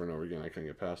watching over and over again. I couldn't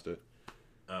get past it.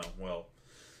 Oh, well.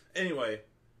 Anyway,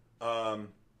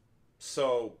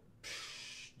 so,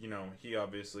 you know, he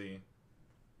obviously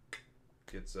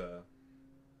gets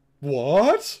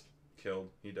What? killed.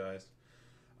 He dies.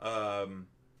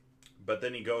 But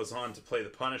then he goes on to play the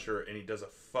Punisher, and he does a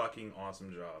fucking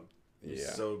awesome job.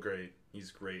 He's so great. He's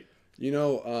great. You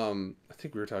know, I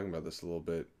think we were talking about this a little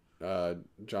bit.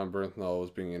 John Bernthal was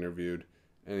being interviewed,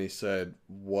 and he said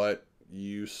what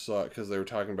you saw, because they were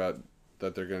talking about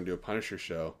that they're going to do a Punisher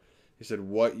show. He said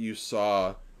what you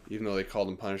saw, even though they called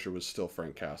him Punisher, was still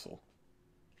Frank Castle.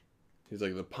 He's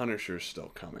like, the Punisher's still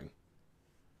coming.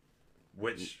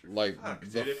 Which, like,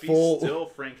 dude, if he's still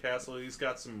Frank Castle, he's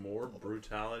got some more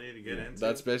brutality to get into.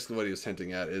 That's basically what he was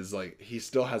hinting at, is like, he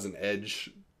still has an edge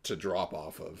to drop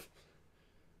off of.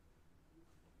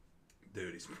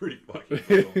 Dude, he's pretty fucking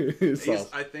cool. Awesome.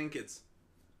 I think it's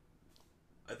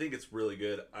really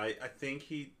good. I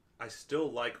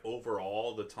still like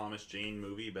overall the Thomas Jane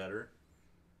movie better.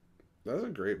 That's a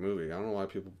great movie. I don't know why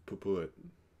people poo-poo it.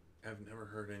 I've never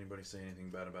heard anybody say anything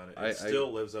bad about it. It still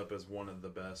lives up as one of the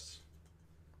best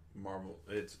Marvel.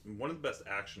 It's one of the best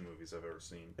action movies I've ever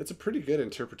seen. It's a pretty good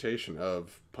interpretation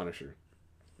of Punisher.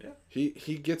 Yeah.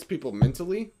 He gets people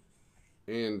mentally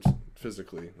and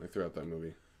physically, like, throughout that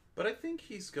movie. But I think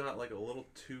he's got like a little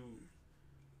too...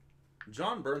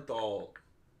 John Bernthal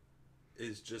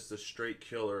is just a straight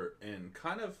killer, and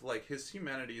kind of like his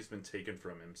humanity has been taken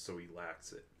from him, so he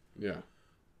lacks it. Yeah.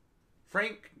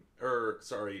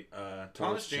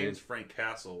 Thomas Jane's Frank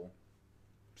Castle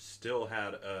still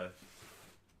had a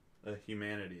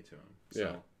humanity to him. So.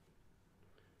 Yeah.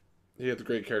 He had the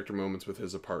great character moments with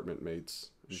his apartment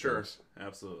mates. Sure, things.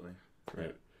 absolutely.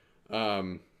 Right.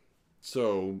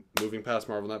 So, moving past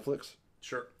Marvel Netflix?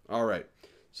 Sure. All right.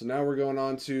 So now we're going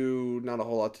on to, not a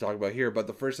whole lot to talk about here, but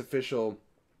the first official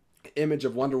image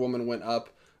of Wonder Woman went up.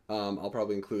 I'll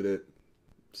probably include it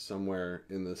somewhere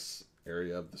in this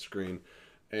area of the screen.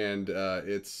 And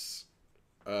it's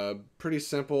a pretty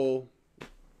simple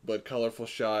but colorful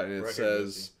shot, and it right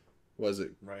says, here, was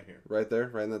it? Right here. Right there?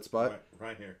 Right in that spot?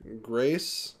 Right here.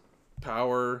 Grace,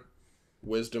 power,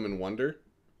 wisdom, and wonder,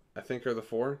 I think are the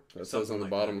 4. That says on the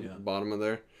bottom of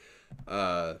there.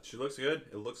 She looks good.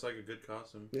 It looks like a good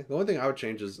costume. Yeah, the only thing I would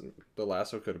change is the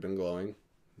lasso could have been glowing.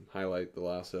 Highlight the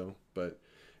lasso, but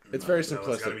it's very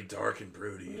simplistic. It's gotta be dark and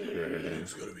broody.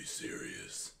 It's gotta be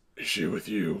serious. Is she with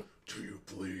you? Do you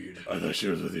bleed? I thought she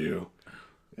was with you.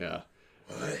 Yeah.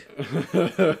 What?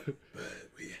 But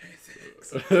we had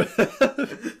sex.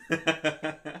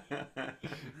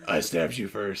 I stabbed you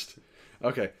first.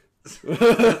 Okay.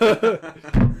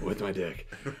 With my dick.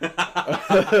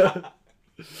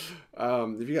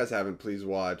 If you guys haven't, please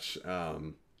watch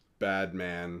Bad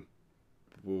Man.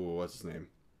 Ooh, what's his name?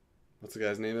 What's the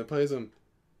guy's name that plays him?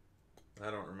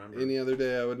 I don't remember. Any other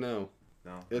day I would know.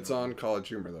 No. It's on College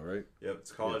Humor though, right? Yep,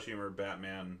 it's College Humor,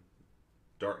 Batman,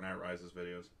 Dark Knight Rises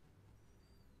videos.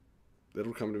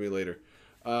 It'll come to me later.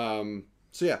 So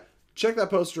yeah, check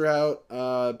that poster out.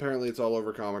 Apparently it's all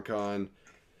over Comic-Con.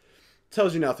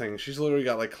 Tells you nothing. She's literally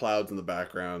got like clouds in the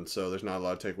background, so there's not a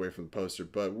lot to take away from the poster.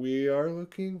 But we are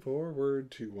looking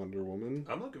forward to Wonder Woman.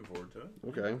 I'm looking forward to it.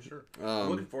 Okay. Sure. I'm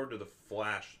looking forward to the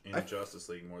Flash in Justice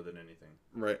League more than anything.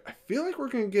 Right. I feel like we're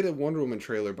going to get a Wonder Woman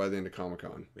trailer by the end of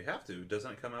Comic-Con. We have to. Doesn't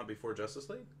it come out before Justice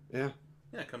League? Yeah.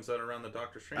 Yeah, it comes out around the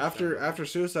Doctor Strange After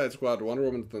Suicide Squad, Wonder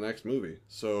Woman's the next movie.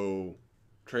 So,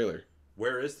 trailer.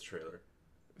 Where is the trailer?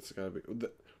 It's got to be...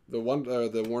 The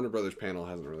Warner Brothers panel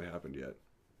hasn't really happened yet.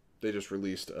 They just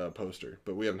released a poster,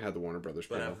 but we haven't had the Warner Brothers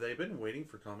panel. But have they been waiting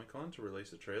for Comic-Con to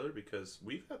release a trailer? Because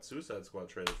we've had Suicide Squad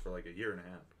trailers for like a year and a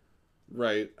half.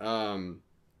 Right.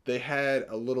 They had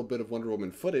a little bit of Wonder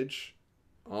Woman footage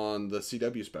on the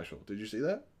CW special. Did you see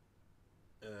that?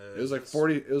 It was like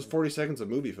 40. It was 40 seconds of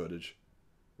movie footage.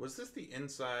 Was this the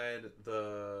inside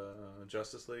the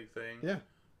Justice League thing? Yeah.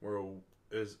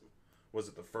 Was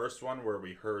it the first one where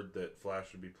we heard that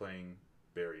Flash would be playing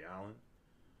Barry Allen?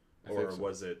 Or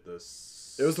was it the...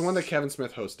 It was the one that Kevin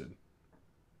Smith hosted.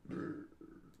 I don't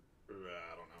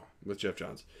know. With Jeff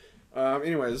Johns.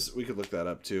 Anyways, we could look that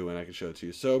up too, and I could show it to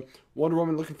you. So, Wonder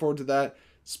Woman, looking forward to that.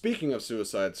 Speaking of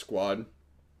Suicide Squad,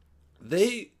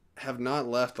 they have not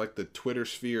left like the Twitter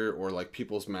sphere or like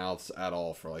people's mouths at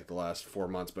all for like the last 4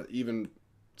 months. But even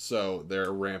so,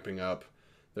 they're ramping up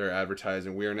their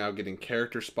advertising. We are now getting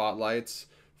character spotlights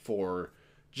for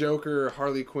Joker,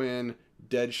 Harley Quinn,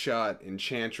 Deadshot,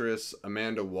 Enchantress,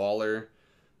 Amanda Waller,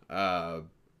 and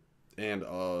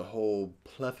a whole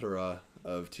plethora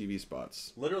of TV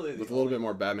spots. Literally, with a little bit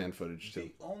more Batman footage too.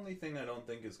 The only thing I don't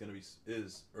think is going to be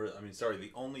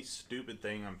the only stupid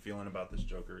thing I'm feeling about this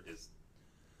Joker is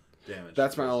damage.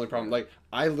 That's my only problem. Like,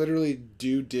 I literally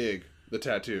do dig the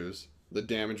tattoos, the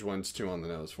damaged ones too on the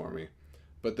nose for me.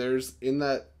 But there's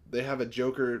they have a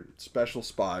Joker special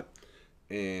spot,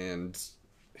 and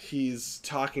he's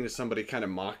talking to somebody, kind of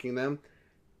mocking them,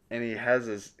 and he has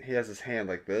his hand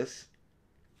like this,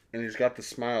 and he's got the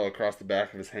smile across the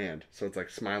back of his hand, so it's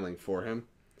like smiling for him.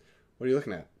 What are you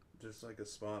looking at? Just like a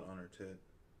spot on her tit.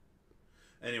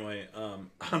 Anyway,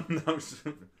 I'm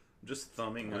just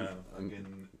thumbing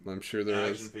I'm sure there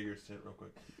action is. figures tit real quick.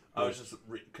 I was just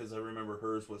because I remember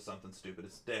hers was something stupid.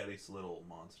 It's Daddy's Little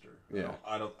Monster. Yeah.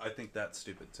 I think that's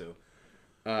stupid too.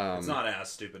 It's not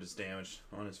as stupid as damaged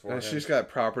on his forehead. She's got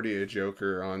Property of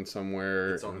Joker on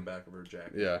somewhere. It's on the back of her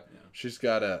jacket. Yeah. She's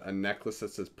got a necklace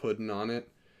that says Puddin' on it.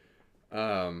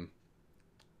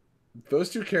 Those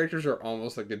two characters are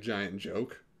almost like a giant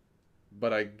joke,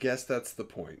 but I guess that's the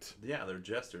point. Yeah, they're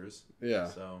jesters. Yeah.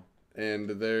 So. And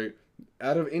they're,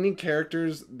 out of any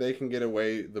characters, they can get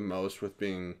away the most with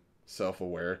being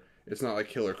self-aware. It's not like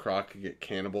Killer Croc could get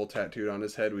cannibal tattooed on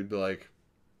his head. We'd be like...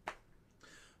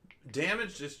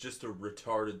 Damaged is just a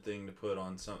retarded thing to put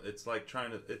on some... It's like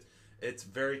trying to... It's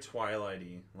very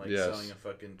Twilight-y. Like selling a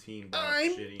fucking teen box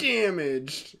I'm shitty...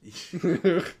 damaged!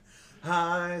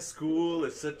 High school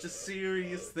is such a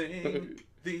serious thing.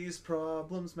 These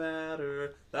problems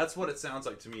matter. That's what it sounds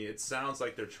like to me. It sounds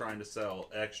like they're trying to sell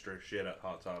extra shit at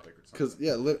Hot Topic or something.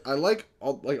 Because I like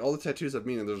all the tattoos I've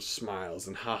seen, and there's smiles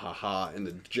and ha ha ha and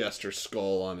the jester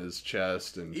skull on his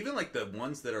chest, and even like the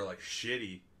ones that are like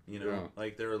shitty. You know,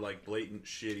 like they were like blatant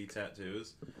shitty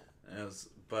tattoos,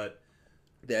 but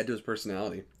they add to his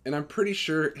personality. And I'm pretty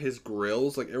sure his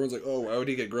grills, like everyone's like, oh, why would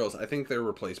he get grills? I think they're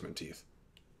replacement teeth.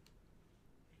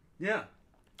 Yeah.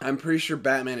 I'm pretty sure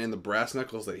Batman and the brass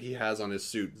knuckles that he has on his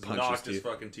suit punch knocked his his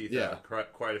fucking teeth out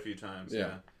quite a few times.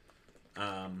 Yeah.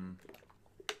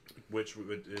 Which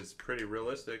is pretty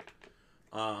realistic.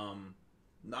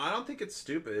 No, I don't think it's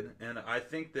stupid, and I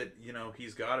think that, you know,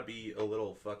 he's got to be a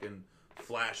little fucking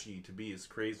flashy to be as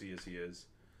crazy as he is.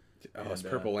 Oh, his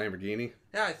purple Lamborghini?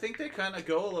 Yeah, I think they kind of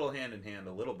go a little hand in hand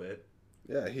a little bit.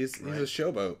 Yeah, he's a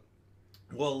showboat.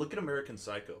 Well, look at American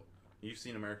Psycho. You've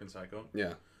seen American Psycho?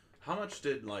 Yeah. How much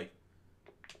did, like,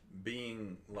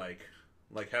 being, like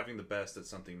having the best at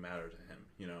something matter to him,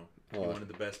 you know? He wanted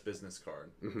the best business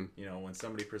card. Mm-hmm. You know, when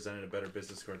somebody presented a better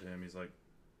business card to him, he's like...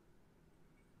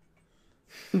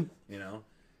 you know?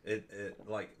 It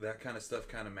like, that kind of stuff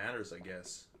kind of matters, I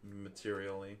guess,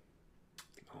 materially.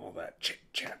 All that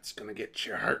chit-chat's gonna get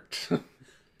you hurt.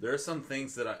 There are some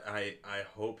things that I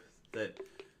hope that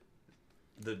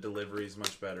the delivery is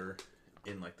much better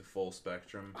in, like, the full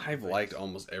spectrum. I've liked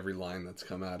almost every line that's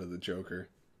come out of the Joker.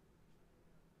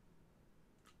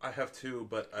 I have too,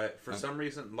 but for some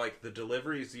reason, like, the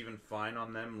delivery is even fine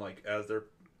on them, like, as they're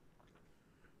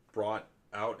brought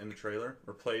out in the trailer,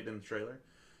 or played in the trailer.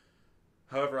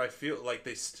 However, I feel like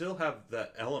they still have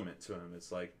that element to them.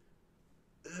 It's like,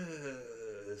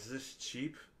 is this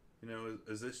cheap? You know,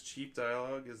 is this cheap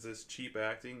dialogue? Is this cheap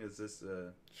acting? Is this...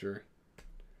 Sure.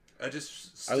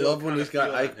 I love when he's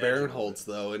got Ike Barinholtz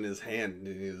though in his hand,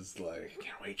 and he's like,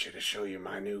 "Can't wait to show you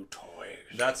my new toys."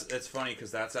 It's funny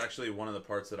because that's actually one of the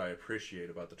parts that I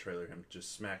appreciate about the trailer. Him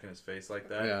just smacking his face like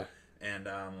that. Yeah. And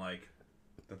like,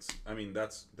 that's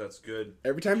good.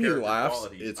 Every time he laughs,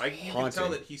 quality. You can tell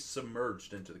that he's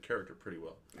submerged into the character pretty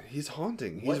well. He's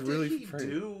haunting. He's what really. What did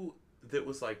he do that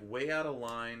was like way out of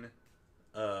line?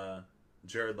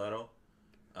 Jared Leto.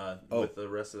 With the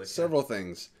rest of the several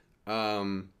things.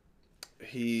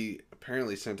 He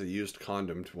apparently sent a used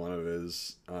condom to one of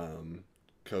his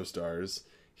co-stars.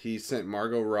 He sent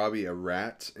Margot Robbie a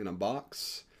rat in a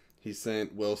box. He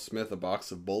sent Will Smith a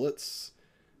box of bullets.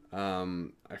 I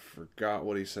forgot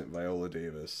what he sent Viola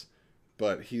Davis.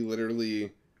 But he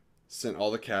literally sent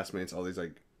all the castmates all these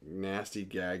like nasty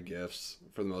gag gifts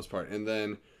for the most part. And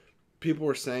then people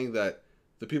were saying that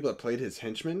the people that played his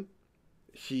henchmen,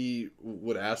 he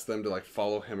would ask them to like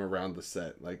follow him around the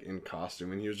set, like in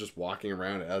costume, and he was just walking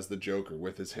around as the Joker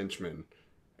with his henchmen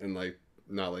and like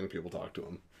not letting people talk to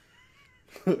him.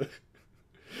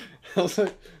 I was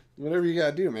like, whatever you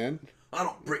gotta do, man. I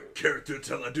don't break character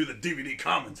until I do the DVD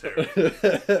commentary.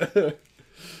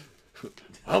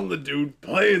 I'm the dude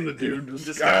playing the dude.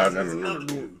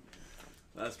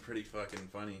 That's pretty fucking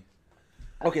funny.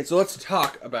 Okay, so let's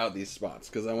talk about these spots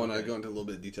because I want to go into a little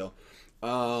bit of detail.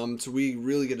 So we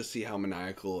really get to see how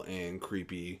maniacal and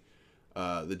creepy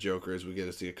the Joker is. We get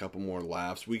to see a couple more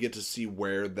laughs. We get to see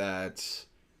where that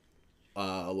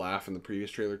laugh in the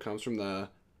previous trailer comes from. The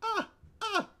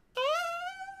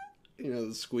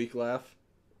the squeak laugh.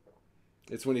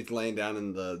 It's when he's laying down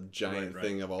in the giant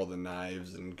thing of all the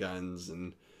knives and guns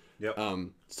and. Yep.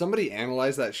 Somebody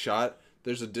analyzed that shot.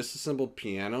 There's a disassembled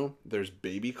piano. There's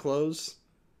baby clothes,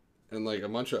 and like a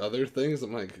bunch of other things.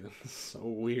 I'm like, so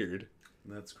weird.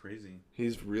 That's crazy.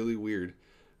 He's really weird.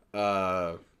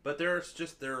 But there are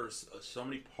so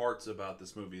many parts about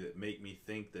this movie that make me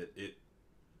think that it,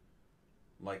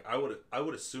 like, I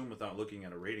would assume without looking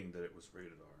at a rating that it was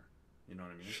rated R. You know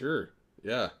what I mean? Sure.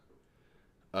 Yeah.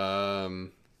 I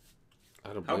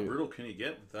don't. How brutal can you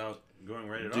get without going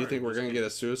rated R? Do you think we're gonna get a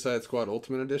Suicide Squad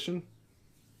Ultimate Edition?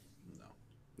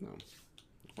 No.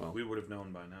 Well, we would have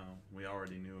known by now. We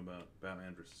already knew about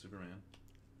Batman vs Superman.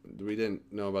 We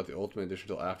didn't know about the Ultimate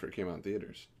Edition until after it came out in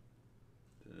theaters.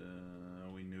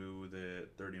 We knew that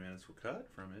 30 minutes were cut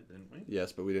from it, didn't we?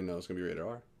 Yes, but we didn't know it was going to be rated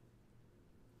R.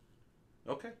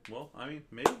 Okay, well, I mean,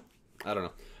 maybe. I don't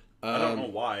know. I don't know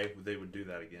why they would do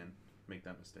that again, make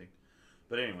that mistake.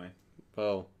 But anyway.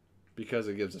 Well, because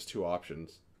it gives us two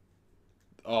options.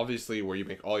 Obviously, where you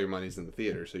make all your money's in the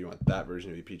theater, so you want that version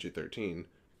to be PG-13.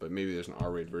 But maybe there's an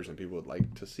R-rated version people would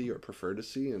like to see or prefer to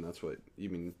see, and that's what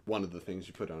one of the things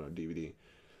you put on a DVD.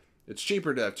 It's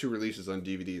cheaper to have two releases on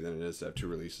DVD than it is to have two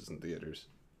releases in theaters.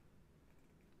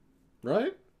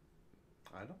 Right?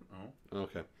 I don't know.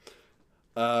 Okay.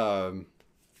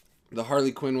 The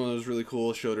Harley Quinn one was really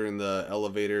cool. Showed her in the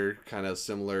elevator, kind of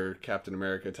similar Captain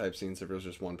America type scenes. If there was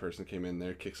just one person came in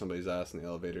there, kicked somebody's ass in the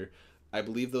elevator. I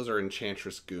believe those are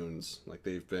Enchantress goons. Like,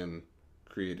 they've been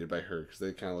created by her, because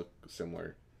they kind of look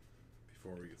similar.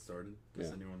 Before we get started,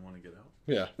 does anyone want to get out?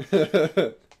 Yeah.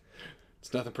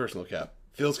 It's nothing personal, Cap.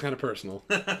 Feels kind of personal.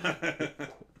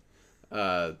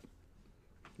 Winter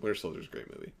Soldier's a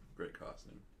great movie. Great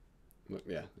costume.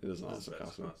 Yeah, it is an awesome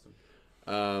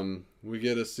costume. We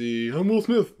get to see I'm Will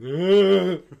Smith.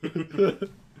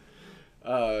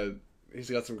 He's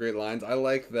got some great lines. I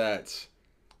like that.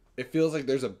 It feels like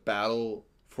there's a battle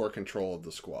for control of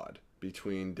the squad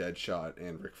between Deadshot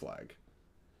and Rick Flag,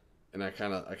 and I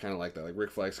kind of like that. Like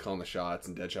Rick Flag's calling the shots,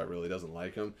 and Deadshot really doesn't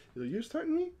like him. He's like, "You just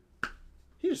threatened me?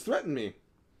 He just threatened me.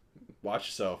 Watch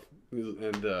yourself."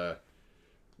 And I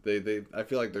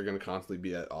feel like they're gonna constantly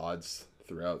be at odds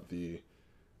throughout the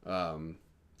movie.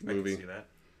 I can see that.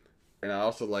 And I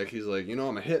also like, he's like,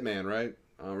 I'm a hitman, right?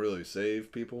 I don't really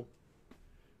save people.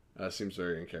 Seems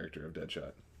very in character of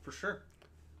Deadshot. For sure.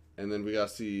 And then we got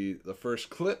to see the first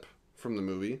clip from the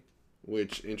movie,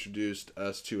 which introduced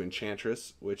us to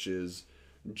Enchantress, which is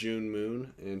June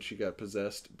Moon, and she got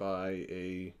possessed by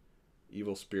a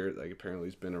evil spirit that apparently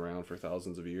has been around for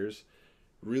thousands of years.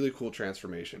 Really cool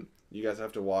transformation. You guys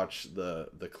have to watch the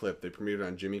clip. They premiered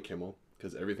on Jimmy Kimmel,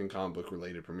 because everything comic book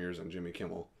related premieres on Jimmy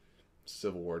Kimmel.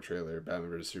 Civil War trailer, Batman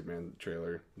vs. Superman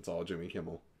trailer. It's all Jimmy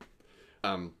Kimmel.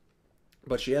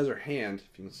 But she has her hand,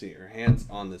 if you can see, her hand's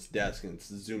on this desk, and it's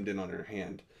zoomed in on her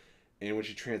hand. And when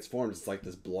she transforms, it's like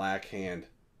this black hand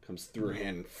comes through her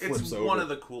hand and flips over. It's one of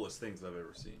the coolest things I've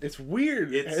ever seen. It's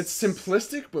weird. It's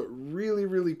simplistic, but really,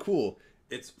 really cool.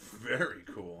 It's very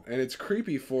cool. And it's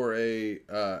creepy for a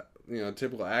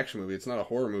typical action movie. It's not a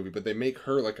horror movie, but they make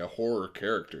her like a horror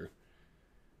character.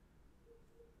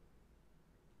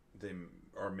 They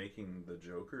are making the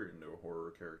Joker into a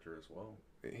horror character as well.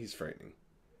 He's frightening.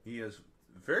 He is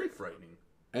very frightening.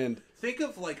 And think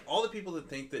of like all the people that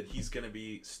think that he's gonna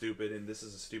be stupid and this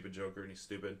is a stupid Joker and he's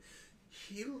stupid.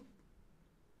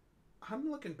 I'm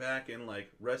looking back and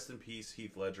like, rest in peace,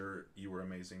 Heath Ledger. You were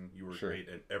amazing. You were great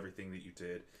at everything that you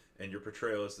did, and your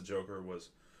portrayal as the Joker was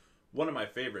one of my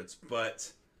favorites.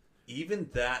 But even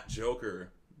that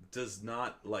Joker does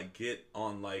not like get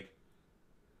on like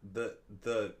the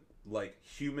like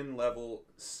human level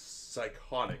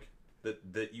psychotic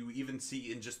that you even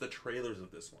see in just the trailers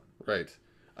of this one. Right.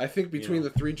 I think between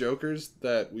the three Jokers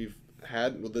that we've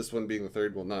had, with this one being the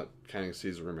third, well, not counting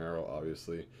Cesar Romero,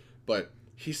 obviously, but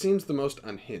he seems the most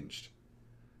unhinged.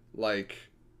 Like,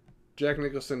 Jack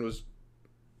Nicholson was...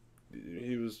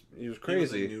 He was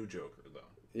crazy. He was a new Joker, though.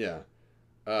 Yeah.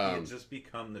 He had just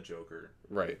become the Joker.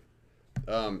 Right.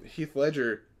 Heath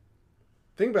Ledger...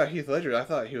 Thing about Heath Ledger, I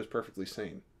thought he was perfectly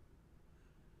sane.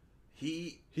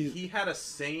 He had a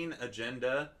sane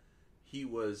agenda. He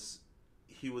was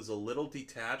a little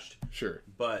detached. Sure.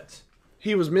 But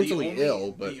he was mentally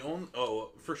ill, but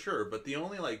for sure. But the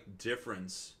only like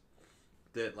difference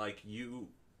that like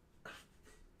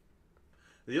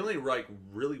the only like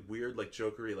really weird like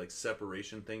Joker-y like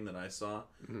separation thing that I saw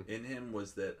in him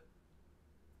was that,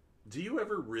 do you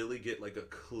ever really get like a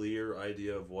clear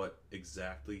idea of what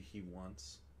exactly he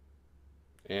wants?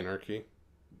 Anarchy.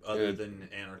 Other than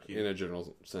anarchy. In a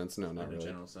general sense, no, not really. In a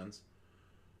general sense.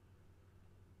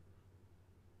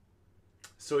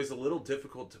 So he's a little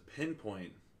difficult to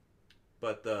pinpoint,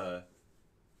 but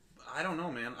I don't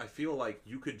know, man. I feel like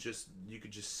you could just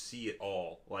see it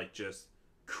all, like just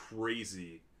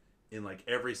crazy in like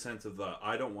every sense of the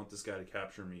I don't want this guy to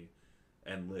capture me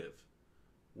and live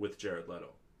with Jared Leto.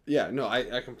 Yeah, no,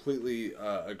 I completely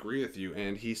agree with you,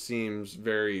 and he seems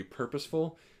very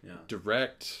purposeful,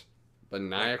 direct,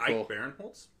 maniacal. Like Ike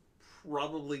Barinholtz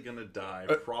probably gonna die,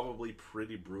 probably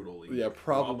pretty brutally. Yeah,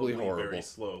 probably horrible. Very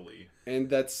slowly. And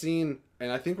that scene,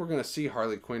 and I think we're gonna see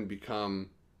Harley Quinn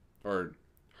become, or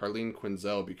Harleen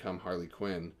Quinzel become Harley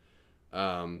Quinn.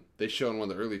 They show in one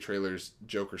of the early trailers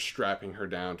Joker strapping her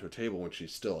down to a table when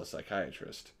she's still a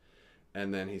psychiatrist.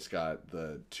 And then he's got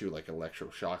the two like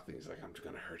electroshock things. Like, I'm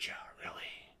gonna hurt you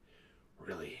really,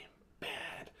 really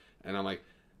bad. And I'm like,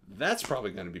 that's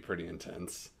probably gonna be pretty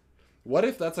intense. What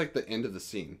if that's like the end of the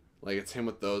scene? Like it's him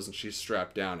with those and she's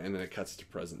strapped down, and then it cuts to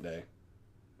present day,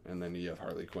 and then you have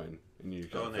Harley Quinn. And you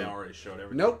and they already showed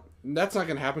everything. Nope, that's not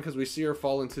gonna happen because we see her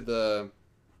fall into the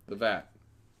vat.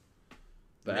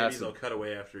 Maybe acid. They'll cut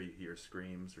away after you hear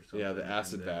screams or something. Yeah, the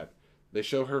acid vat. They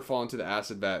show her fall into the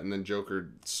acid vat, and then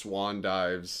Joker swan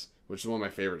dives, which is one of my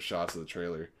favorite shots of the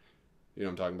trailer. You know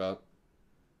what I'm talking about?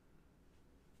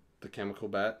 The chemical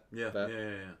bat? Yeah, bat?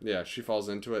 Yeah. Yeah, she falls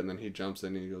into it, and then he jumps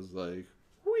in, and he goes like,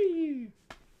 whee!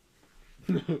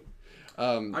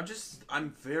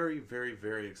 I'm very, very,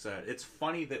 very excited. It's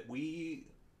funny that we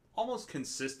almost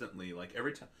consistently, like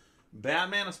every time...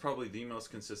 Batman is probably the most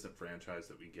consistent franchise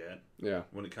that we get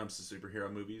when it comes to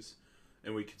superhero movies.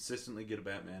 And we consistently get a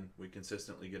Batman. We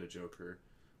consistently get a Joker.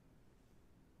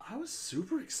 I was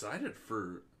super excited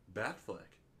for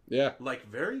Batfleck. Yeah. Like,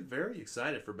 very, very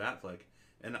excited for Batfleck.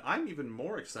 And I'm even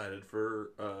more excited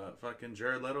for fucking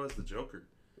Jared Leto as the Joker.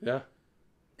 Yeah.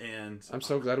 And I'm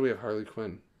so glad we have Harley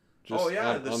Quinn. Just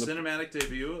the cinematic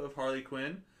debut of Harley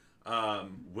Quinn.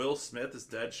 Will Smith is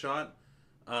Deadshot.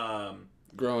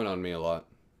 Growing on me a lot.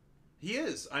 He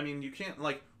is. I mean, you can't,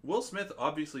 like, Will Smith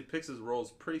obviously picks his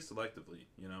roles pretty selectively.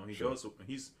 You know,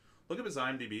 look at his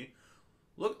IMDb.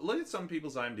 Look at some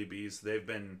people's IMDb's. They've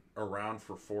been around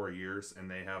for 4 years and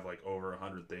they have like over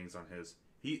 100 things on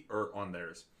on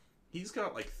theirs. He's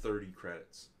got like 30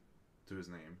 credits to his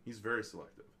name. He's very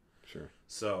selective. Sure.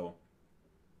 So,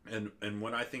 and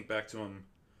when I think back to him,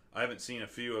 I haven't seen a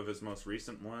few of his most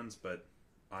recent ones, but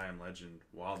I Am Legend,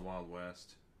 Wild Wild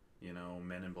West, you know,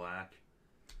 Men in Black.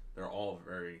 They're all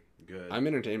very good. I'm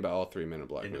entertained by all 3 Men in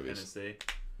Black Independence movies. Day.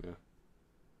 Yeah.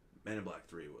 Men in Black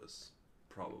 3 was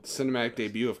probably cinematic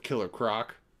debut of Killer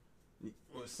Croc.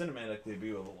 Well, cinematic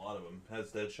debut of a lot of them.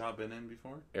 Has Deadshot been in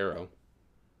before? Arrow.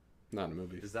 Not a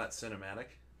movie. Is that cinematic?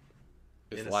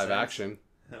 It's live action.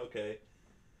 Okay.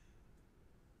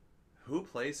 Who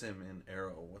plays him in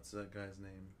Arrow? What's that guy's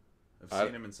name? I've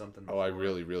seen him in something before. Oh, I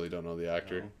really, really don't know the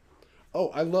actor. No. Oh,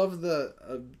 I love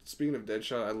the... speaking of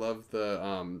Deadshot, I love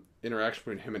the interaction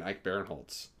between him and Ike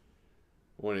Barinholtz.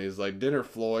 When he's like, dinner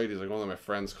Floyd, he's like, one of my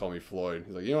friends call me Floyd.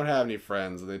 He's like, you don't have any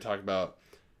friends. And they talk about...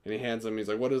 And he hands him, he's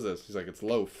like, what is this? He's like, it's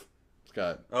loaf. It's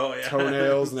got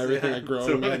toenails and everything that grow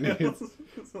on it.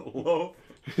 It's a loaf.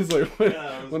 He's like,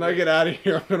 when I get out of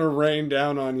here, I'm going to rain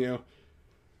down on you.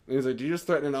 And he's like, do you just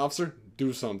threaten an officer?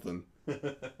 Do something. Yeah,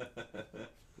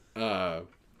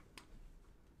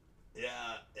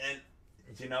 and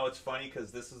you know, it's funny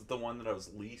because this is the one that I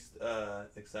was least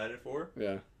excited for.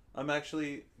 Yeah. I'm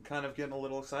actually kind of getting a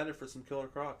little excited for some Killer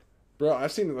Croc. Bro,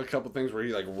 I've seen a couple things where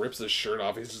he like rips his shirt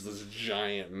off. He's just this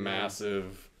giant,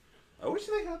 massive... I wish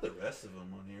they had the rest of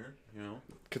them on here, you know?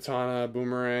 Katana,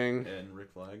 Boomerang. And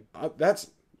Rick Flag.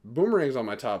 Boomerang's on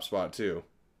my top spot, too.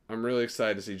 I'm really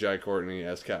excited to see Jai Courtney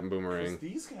as Captain Boomerang.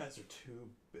 These guys are too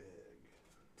big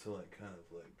to, like, kind of,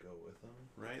 like, go with them,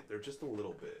 right? They're just a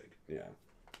little big. Yeah.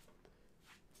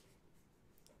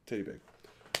 Titty big.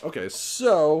 Okay,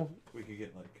 so... We could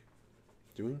get, like...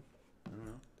 Do we? I don't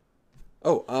know.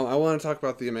 Oh, I want to talk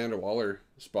about the Amanda Waller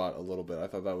spot a little bit. I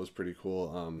thought that was pretty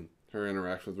cool. Her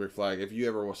interaction with Rick Flag. If you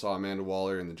ever saw Amanda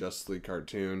Waller in the Justice League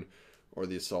cartoon or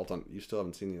the Assault on... You still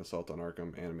haven't seen the Assault on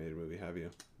Arkham animated movie, have you?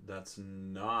 That's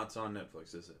not on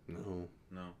Netflix, is it? No.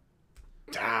 No.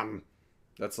 Damn!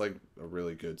 That's like a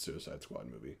really good Suicide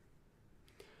Squad movie.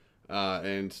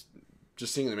 And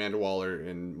just seeing Amanda Waller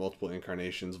in multiple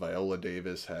incarnations, Viola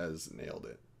Davis has nailed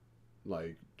it.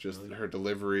 Like, just really? Her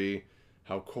delivery,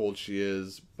 how cold she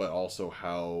is, but also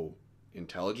how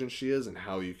intelligent she is and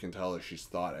how you can tell that she's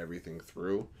thought everything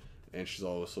through, and she's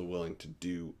also willing to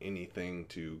do anything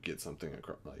to get something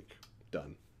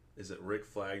done. Is it Rick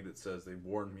Flag that says they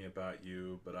warned me about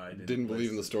you, but I didn't believe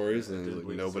in the stories, and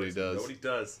like, nobody does. Nobody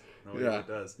does. Nobody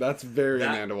does. That's very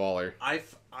Amanda Waller. I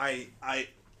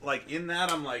like in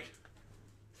that I'm like,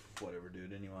 whatever,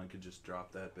 dude. Anyone could just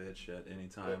drop that bitch at any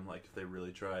time, like if they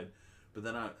really tried. But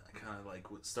then I kind of like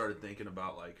started thinking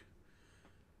about like,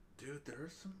 dude,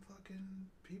 there's some fucking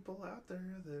people out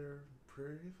there that are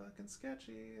pretty fucking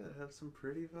sketchy, that have some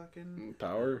pretty fucking...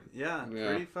 Power? Yeah,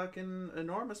 pretty fucking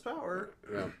enormous power.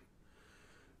 Yeah.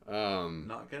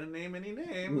 Not gonna name any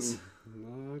names.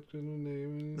 Not gonna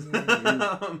name any names.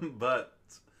 But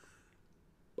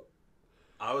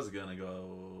I was gonna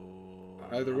go...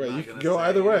 Either way. You can go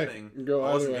either way. I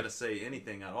wasn't gonna say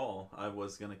anything at all. I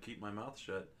was gonna keep my mouth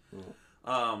shut.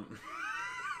 Oh.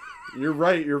 You're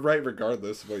right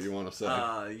regardless of what you want to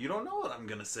say. You don't know what I'm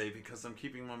going to say because I'm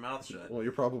keeping my mouth shut. Well,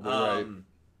 you're probably right.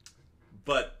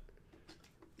 But,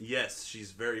 yes,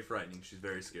 she's very frightening. She's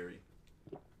very scary.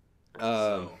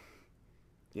 Yeah,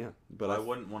 but I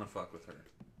wouldn't want to fuck with her.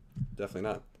 Definitely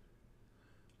not.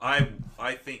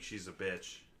 I think she's a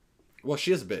bitch. Well,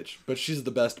 she is a bitch, but she's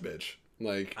the best bitch.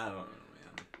 Like, I don't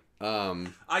know,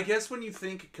 man. I guess when you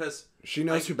think, because... She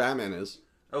knows who Batman is.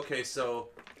 Okay, so...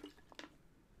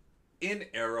 In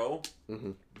Arrow,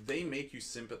 they make you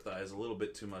sympathize a little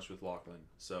bit too much with Lachlan.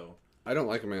 So I don't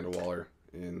like Amanda Waller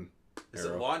in Arrow. Is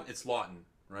it Lawton? It's Lawton,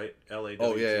 right? L-A-W-T-O-N.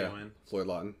 Oh, yeah. Floyd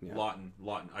Lawton. Yeah. Lawton.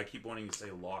 I keep wanting to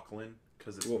say Lachlan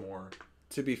because it's more...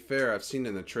 To be fair, I've seen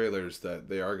in the trailers that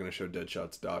they are going to show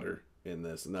Deadshot's daughter in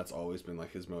this, and that's always been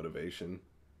like his motivation.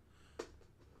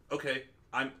 Okay,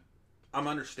 I'm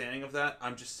understanding of that.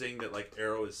 I'm just saying that like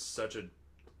Arrow is such a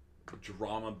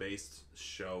drama-based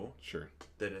show. Sure.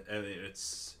 That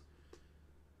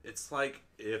it's like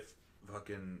if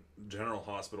fucking General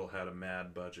Hospital had a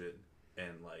mad budget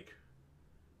and like,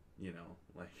 you know,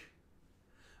 like,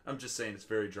 I'm just saying it's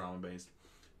very drama based.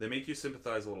 They make you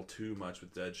sympathize a little too much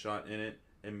with Deadshot in it,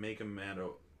 and make Amanda,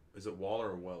 is it Waller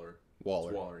or Weller? Waller.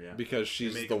 It's Waller, yeah. Because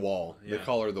she's the Wall. Yeah. They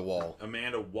call her the Wall.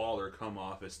 Amanda Waller come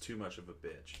off as too much of a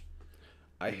bitch.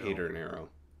 I hate her in Arrow.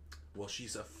 Well,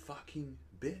 she's a fucking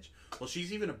bitch. Well,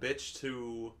 she's even a bitch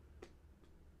to...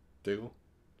 Diggle?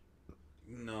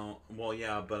 No. Well,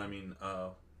 yeah, but I mean,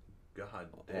 God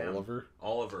damn. Oliver?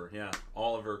 Oliver, yeah.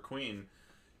 Oliver Queen.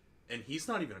 And he's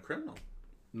not even a criminal.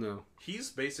 No. He's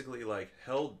basically, like,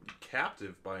 held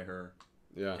captive by her.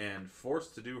 Yeah. And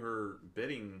forced to do her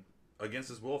bidding against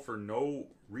his will for no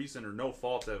reason or no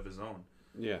fault of his own.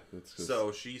 Yeah.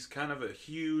 So she's kind of a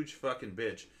huge fucking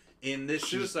bitch. In this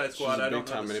Suicide Squad, I don't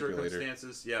know the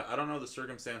circumstances. Yeah, I don't know the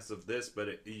circumstances of this,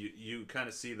 but you kind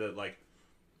of see that, like,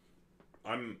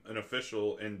 I'm an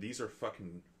official and these are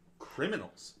fucking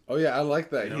criminals. Oh yeah, I like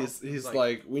that. You know? He's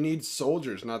like, we need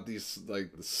soldiers, not these like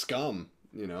scum,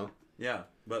 you know. Yeah,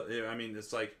 but I mean,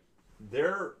 it's like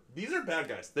these are bad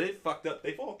guys. They fucked up.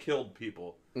 They've all killed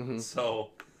people. Mm-hmm. So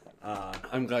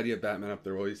I'm glad you have Batman up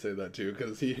there while you say that too,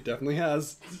 because he definitely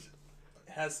has.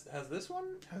 Has this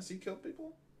one? Has he killed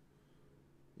people?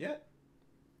 Yet?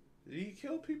 Did he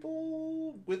kill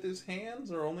people with his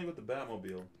hands or only with the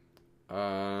Batmobile?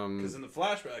 Because in the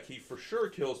flashback, he for sure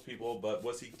kills people, but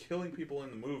was he killing people in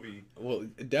the movie? Well,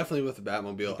 definitely with the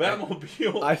Batmobile. The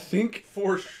Batmobile, I think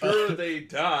for sure they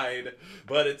died,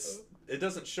 but it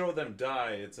doesn't show them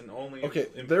die. It's an only okay.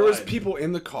 Implied. There was people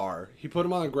in the car. He put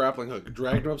them on a grappling hook,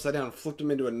 dragged them upside down, flipped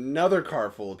them into another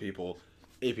car full of people.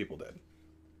 8 people dead.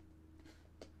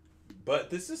 But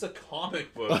this is a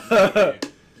comic book movie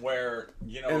where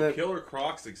Killer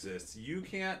Crocs exists. You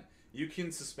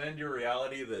can suspend your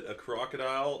reality that a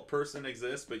crocodile person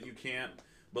exists, but you can't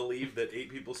believe that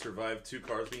 8 people survived 2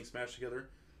 cars being smashed together.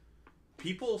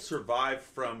 People survive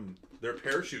from their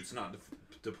parachutes not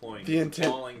deploying. The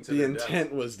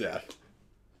intent was death.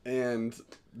 And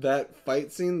that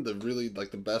fight scene, the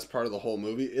best part of the whole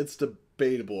movie, it's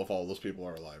debatable if all those people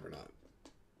are alive or not.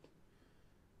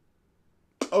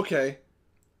 Okay.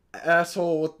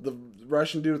 Asshole with the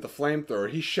Russian dude with the flamethrower,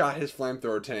 he shot his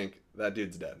flamethrower tank. That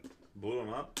dude's dead. Blew him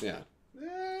up? Yeah.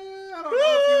 I don't know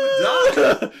if he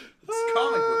would die. It's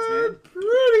comic books, man.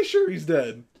 Pretty sure he's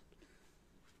dead.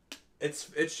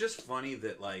 It's just funny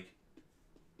that, like,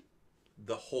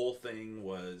 the whole thing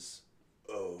was,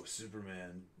 oh,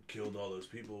 Superman killed all those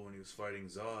people when he was fighting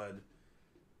Zod.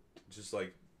 Just,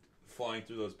 like, flying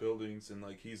through those buildings and,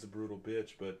 like, he's a brutal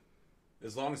bitch. But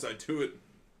as long as I do it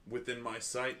within my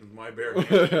sight with my bare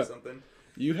hands or something,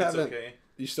 it's okay.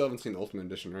 You still haven't seen the Ultimate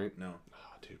Edition, right? No.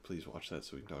 Oh, dude, please watch that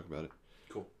so we can talk about it.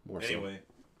 Cool. Anyway.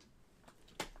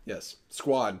 Yes.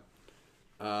 Squad.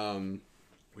 We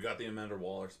got the Amanda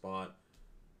Waller spot.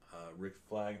 Rick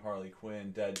Flag, Harley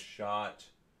Quinn, Deadshot.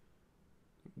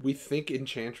 We think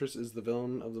Enchantress is the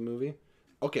villain of the movie.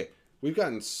 Okay, we've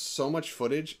gotten so much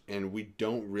footage, and we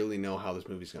don't really know how this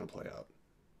movie's going to play out.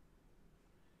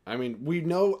 I mean, we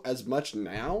know as much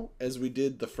now as we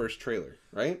did the first trailer,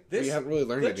 right? We haven't really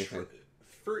learned anything.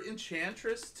 For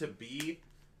Enchantress to be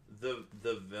the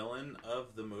villain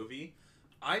of the movie,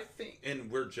 I think,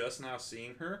 and we're just now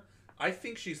seeing her, I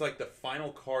think she's like the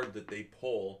final card that they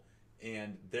pull,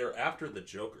 and they're after the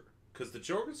Joker. Because the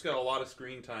Joker's got a lot of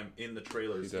screen time in the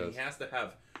trailers, and he has to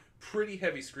have pretty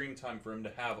heavy screen time for him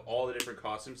to have all the different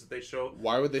costumes that they show.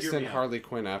 Why would they send Harley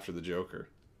Quinn after the Joker?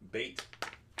 Bait.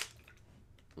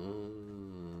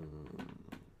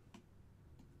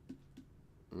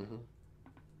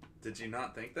 Did you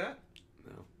not think that?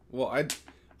 No. Well,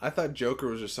 I thought Joker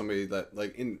was just somebody that,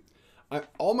 like,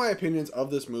 all my opinions of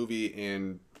this movie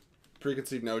and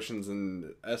preconceived notions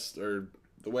and or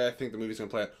the way I think the movie's gonna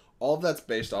play out, all of that's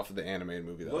based off of the animated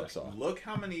movie that I saw. Look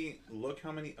how many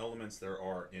elements there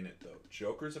are in it, though.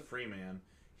 Joker's a free man.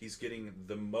 He's getting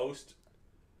the most.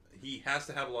 He has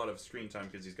to have a lot of screen time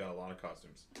because he's got a lot of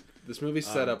costumes. This movie's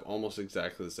set up almost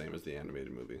exactly the same as the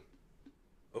animated movie.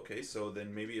 Okay, so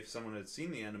then maybe if someone had seen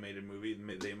the animated movie,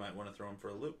 they might want to throw him for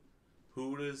a loop.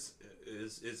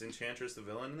 Is Enchantress the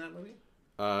villain in that movie?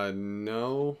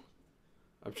 No.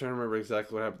 I'm trying to remember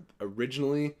exactly what happened.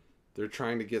 Originally, they're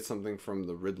trying to get something from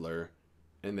the Riddler,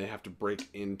 and they have to break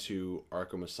into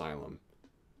Arkham Asylum.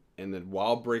 And then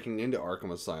while breaking into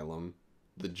Arkham Asylum,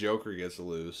 the Joker gets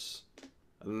loose,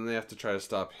 and then they have to try to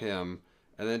stop him,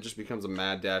 and then it just becomes a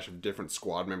mad dash of different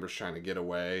squad members trying to get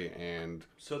away, and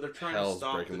so they're trying to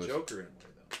stop the Joker in a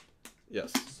way, though.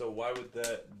 Yes. So why would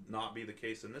that not be the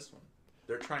case in this one?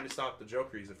 They're trying to stop the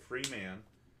Joker. He's a free man.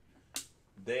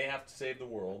 They have to save the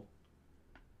world.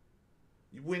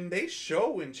 When they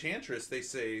show Enchantress, they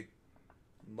say,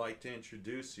 like to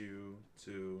introduce you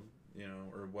to, you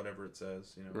know, or whatever it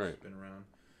says, you know, right. It's been around.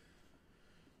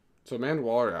 So Amanda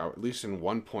Waller, at least in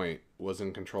one point, was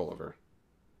in control of her.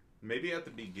 Maybe at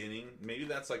the beginning, maybe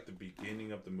that's like the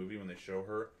beginning of the movie when they show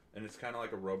her, and it's kind of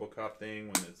like a RoboCop thing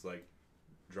when it's like,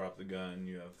 drop the gun,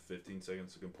 you have 15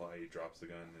 seconds to comply, he drops the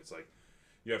gun, and it's like,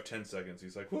 you have 10 seconds,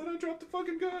 he's like, what, I dropped the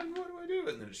fucking gun, what do I do?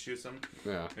 And then it shoots him,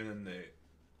 yeah, and then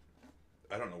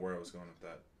I don't know where I was going with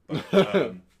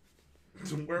that,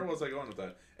 but, where was I going with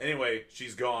that? Anyway,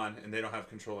 she's gone, and they don't have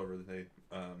control over it.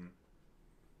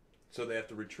 So they have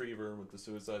to retrieve her with the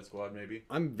Suicide Squad, maybe.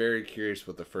 I'm very curious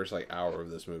what the first like hour of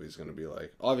this movie is going to be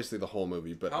like. Obviously, the whole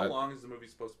movie, but how long is the movie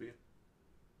supposed to be?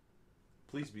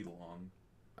 Please be long.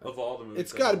 Of all the movies,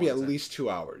 it's got to be at least 2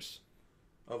 hours.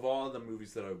 Of all the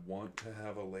movies that I want to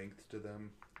have a length to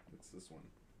them, it's this one.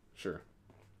 Sure.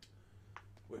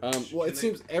 Well, it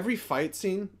seems every fight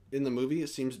scene in the movie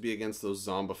seems to be against those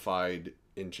zombified,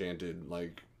 enchanted,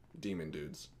 like, demon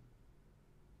dudes.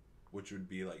 Which would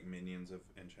be like minions of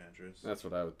Enchantress. That's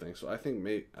what I would think. So I think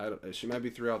she might be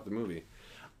throughout the movie.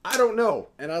 I don't know,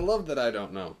 and I love that I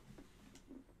don't know.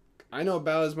 I know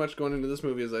about as much going into this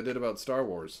movie as I did about Star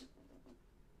Wars.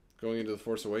 Going into The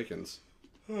Force Awakens.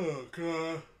 Oh,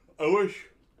 God. I wish.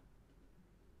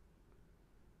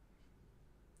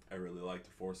 I really like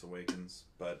The Force Awakens,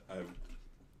 but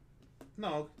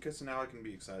no, because now I can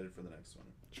be excited for the next one.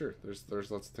 Sure,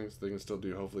 there's lots of things they can still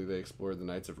do. Hopefully they explore the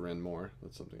Knights of Ren more.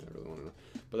 That's something I really want to know.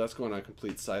 But that's going on a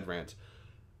complete side rant.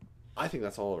 I think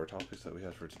that's all of our topics that we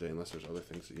had for today, unless there's other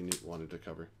things that you wanted to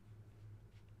cover.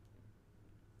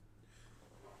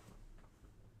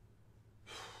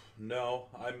 No,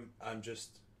 I'm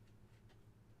just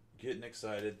getting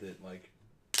excited that like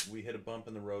we hit a bump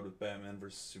in the road with Batman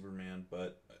vs Superman,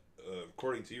 but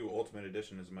according to you, Ultimate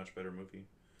Edition is a much better movie.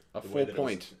 A full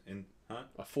point.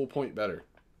 A full point better.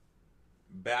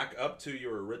 Back up to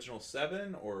your original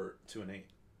 7 or to an 8?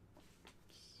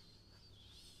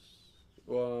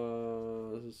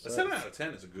 A 7 out of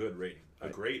 10 is a good rating. A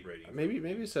great rating. Maybe a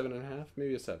 7.5.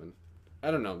 Maybe a 7.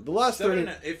 I don't know. The last 30.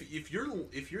 If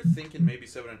you're thinking maybe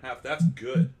 7.5, that's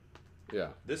good. Yeah.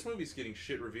 This movie's getting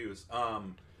shit reviews.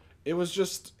 It's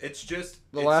just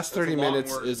the last 30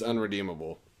 minutes is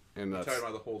unredeemable, and that's talking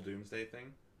about the whole Doomsday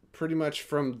thing. Pretty much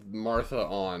from Martha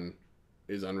on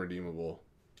is unredeemable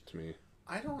to me.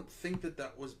 I don't think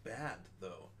that was bad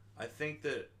though. I think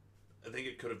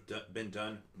it could have been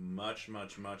done much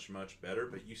better,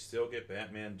 but you still get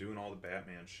Batman doing all the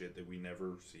Batman shit that we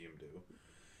never see him do.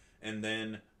 And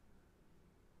then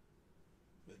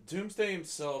Doomsday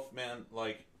himself, man,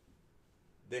 like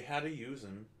they had to use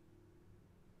him.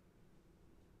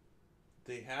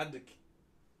 They had to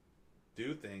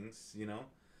do things, you know.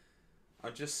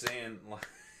 I'm just saying, like,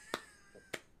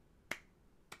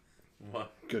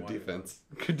 what? Good defense.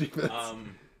 Good defense.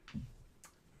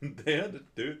 They had to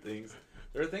do things.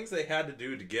 There are things they had to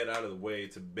do to get out of the way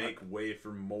to make way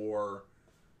for more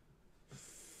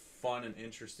fun and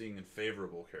interesting and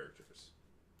favorable characters.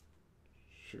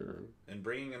 Sure. And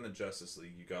bringing in the Justice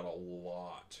League, you got a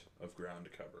lot of ground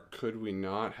to cover. Could we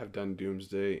not have done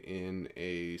Doomsday in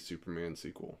a Superman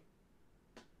sequel?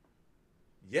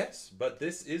 Yes, but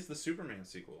this is the Superman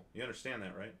sequel. You understand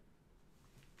that, right?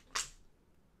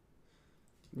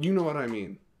 You know what I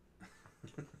mean.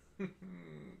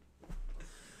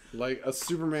 Like a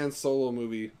Superman solo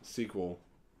movie sequel.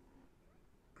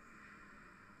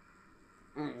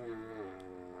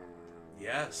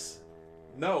 Yes.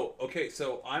 No, okay,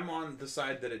 so I'm on the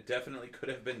side that it definitely could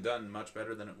have been done much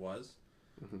better than it was.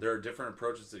 Mm-hmm. There are different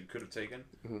approaches that you could have taken.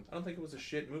 Mm-hmm. I don't think it was a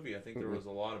shit movie. I think there was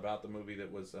a lot about the movie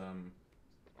that was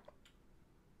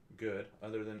good.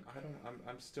 Other than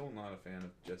I'm still not a fan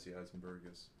of Jesse Eisenberg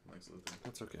as Lex Luthor.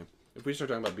 That's okay. If we start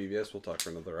talking about BVS, we'll talk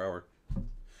for another hour.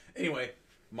 Anyway,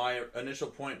 my initial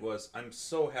point was I'm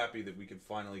so happy that we could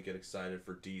finally get excited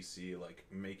for DC, like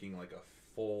making like a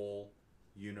full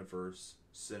universe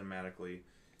cinematically.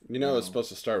 You know, it's supposed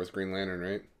to start with Green Lantern,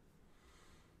 right?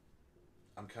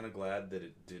 I'm kind of glad that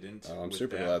it didn't. I'm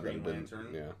super glad that it didn't.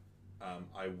 Yeah.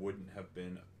 I wouldn't have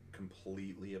been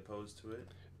completely opposed to it.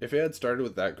 If it had started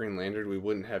with that Green Lantern, we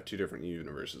wouldn't have two different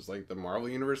universes. Like, the Marvel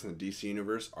universe and the DC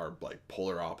universe are, like,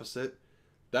 polar opposite.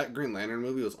 That Green Lantern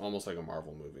movie was almost like a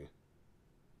Marvel movie.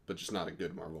 But just not a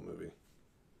good Marvel movie.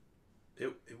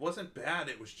 It wasn't bad,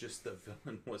 it was just the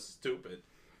villain was stupid.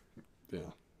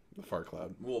 Yeah. The Fart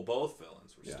Cloud. Well, both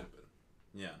villains were stupid.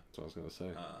 Yeah. That's what I was going to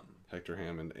say. Hector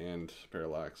Hammond and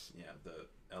Parallax. Yeah, the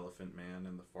Elephant Man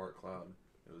and the Fart Cloud.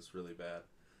 It was really bad.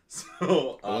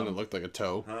 So, the one that looked like a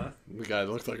toe. Huh? The guy that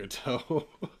looked like a toe.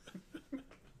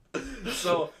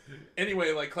 So,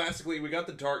 Anyway, like classically, we got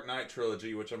the Dark Knight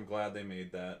trilogy, which I'm glad they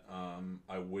made that.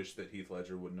 I wish that Heath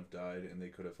Ledger wouldn't have died and they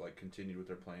could have like continued with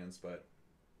their plans, but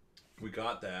we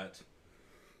got that.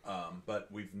 But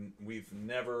we've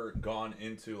never gone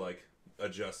into like a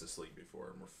Justice League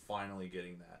before, and we're finally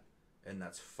getting that, and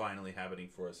that's finally happening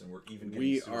for us, and we're even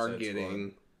getting Suicide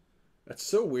Squad. That's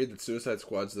so weird that Suicide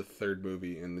Squad's the third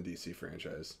movie in the DC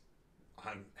franchise.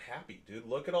 I'm happy, dude.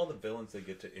 Look at all the villains they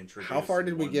get to introduce. How far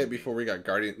did we get before we got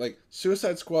Guardian? Like,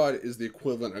 Suicide Squad is the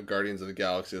equivalent of Guardians of the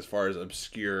Galaxy as far as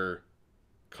obscure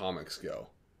comics go.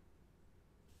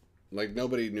 Like,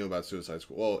 nobody knew about Suicide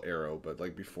Squad. Well, Arrow, but,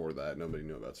 like, before that, nobody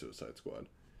knew about Suicide Squad.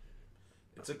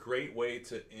 It's a great way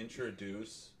to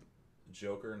introduce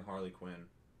Joker and Harley Quinn.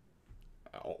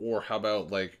 Or how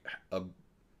about, like, a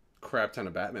crap ton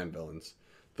of Batman villains?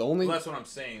 Well, that's what I'm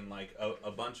saying. Like a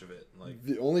bunch of it. Like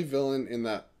the only villain in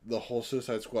the whole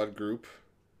Suicide Squad group,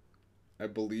 I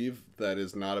believe, that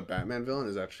is not a Batman villain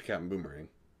is actually Captain Boomerang.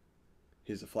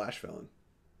 He's a Flash villain.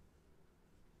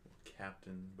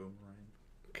 Captain Boomerang.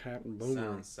 Captain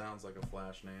Boomerang sounds like a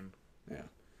Flash name.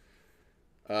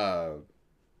 Yeah.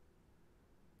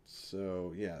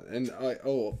 So yeah, and I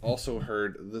also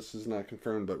heard, this is not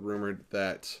confirmed but rumored,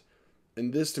 that,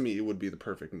 and this to me it would be the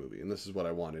perfect movie, and this is what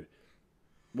I wanted.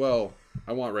 Well,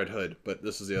 I want Red Hood, but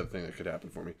this is the other thing that could happen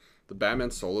for me. The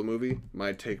Batman solo movie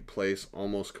might take place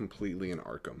almost completely in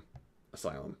Arkham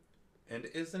Asylum. And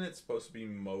isn't it supposed to be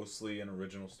mostly an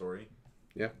original story?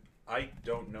 Yeah. I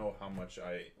don't know how much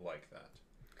I like that.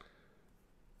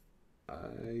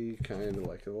 I kind of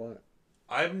like it a lot.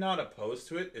 I'm not opposed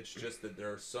to it. It's just that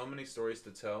there are so many stories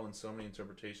to tell and so many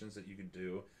interpretations that you could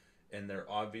do. And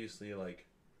they're obviously like,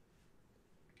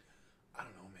 I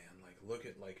don't know, man.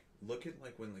 Look at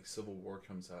when like Civil War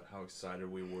comes out, how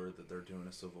excited we were that they're doing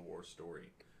a Civil War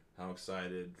story. How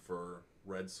excited for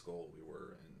Red Skull we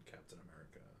were in Captain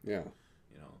America. Yeah.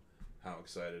 You know, how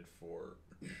excited for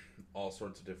all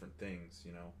sorts of different things,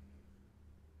 you know.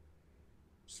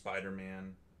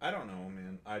 Spider-Man. I don't know,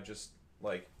 man. I just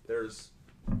like there's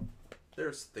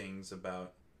things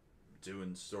about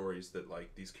doing stories that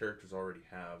like these characters already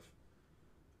have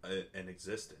an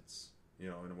existence. You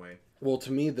know, in a way. Well,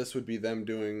 to me, this would be them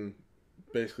doing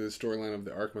basically the storyline of the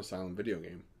Arkham Asylum video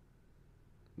game,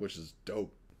 which is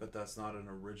dope. But that's not an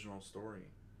original story.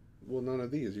 Well, none of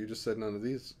these. You just said none of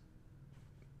these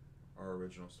are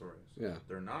original stories. Yeah.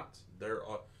 They're not.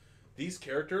 These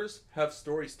characters have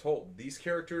stories told. These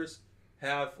characters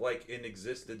have, like, an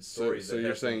existed story. So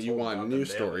you're saying you want new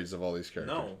stories of all these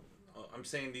characters? No. I'm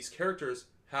saying these characters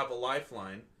have a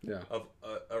lifeline of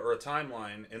or a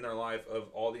timeline in their life of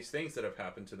all these things that have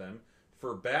happened to them.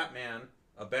 For Batman,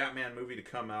 a Batman movie to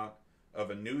come out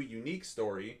of a new, unique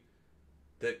story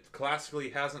that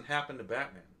classically hasn't happened to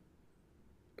Batman.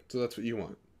 So that's what you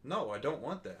want? No, I don't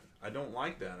want that. I don't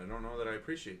like that. I don't know that I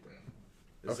appreciate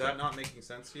that. Is that not making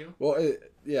sense to you? Well,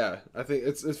 yeah. I think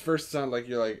it's first sound like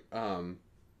you're like,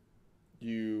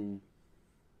 you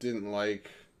didn't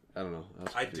like... I don't know.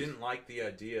 I didn't like the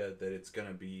idea that it's going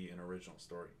to be an original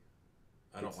story.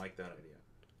 I don't like that idea.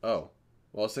 Oh.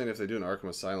 Well, I was saying if they do an Arkham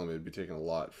Asylum, it would be taking a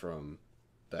lot from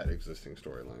that existing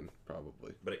storyline,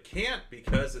 probably. But it can't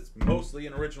because it's mostly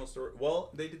an original story.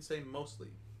 Well, they did say mostly.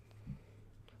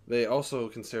 They also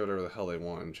can say whatever the hell they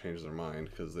want and change their mind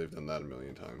because they've done that a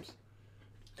million times.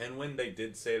 And when they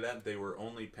did say that, they were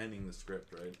only penning the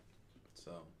script, right?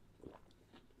 So.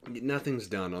 Nothing's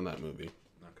done on that movie.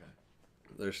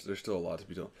 There's still a lot to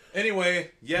be done.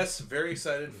 Anyway, yes, very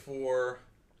excited for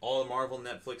all the Marvel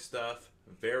Netflix stuff.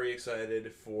 Very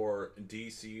excited for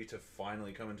DC to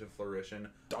finally come into fruition.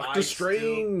 Doctor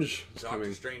Strange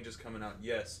is coming out.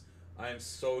 Yes, I am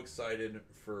so excited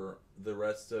for the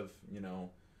rest of, you know,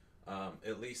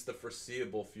 at least the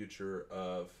foreseeable future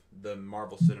of the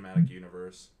Marvel Cinematic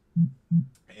Universe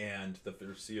and the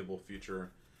foreseeable future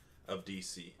of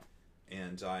DC.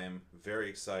 And I am very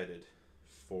excited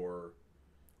for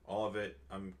all of it.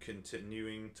 I'm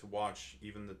continuing to watch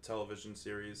even the television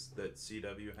series that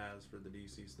CW has for the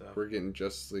DC stuff. We're getting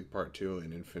Justice League Part 2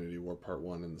 and Infinity War Part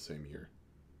 1 in the same year.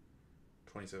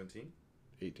 2017?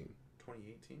 18.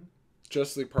 2018?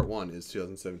 Justice League Part 1 is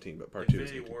 2017, but Part 2 is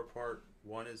 18. Infinity War Part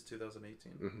 1 is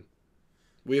 2018? Mm-hmm.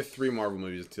 We have 3 Marvel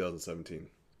movies in 2017.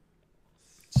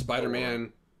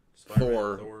 Spider-Man,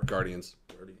 Thor, Guardians.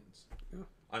 Yeah.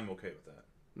 I'm okay with that.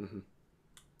 Mm-hmm.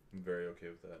 I'm very okay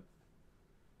with that.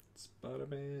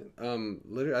 Spider-Man.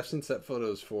 Literally, I've seen set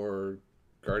photos for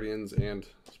Guardians and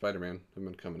Spider-Man have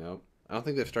been coming out. I don't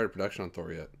think they've started production on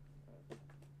Thor yet.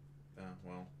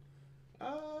 Well,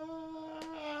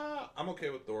 I'm okay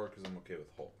with Thor because I'm okay with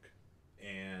Hulk,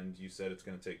 and you said it's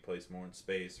going to take place more in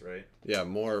space, right? Yeah,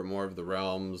 more of the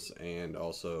realms, and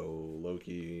also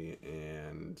Loki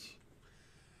and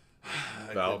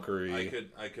Valkyrie.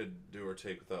 I could do or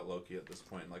take without Loki at this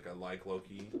point. Like, I like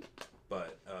Loki,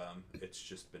 but it's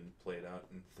just been played out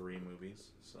in 3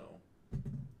 movies, so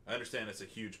I understand it's a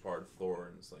huge part of Thor,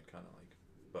 and it's like kind of like,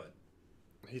 but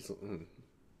he's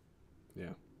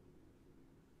yeah.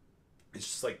 It's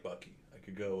just like Bucky. I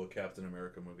could go a Captain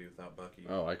America movie without Bucky.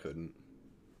 Oh, I couldn't.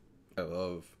 I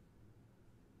love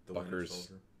the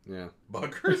Buckers. Yeah.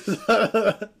 Buckers?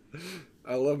 I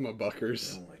love my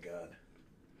Buckers. Oh my god.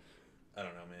 I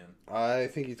don't know, man. I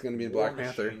think he's going to be in Black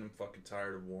Panther. I'm fucking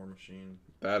tired of War Machine.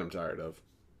 That I'm tired of.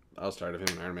 I was tired of him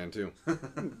in Iron Man 2.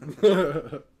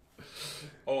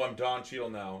 Oh, I'm Don Cheadle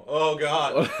now. Oh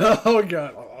god. Oh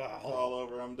god. All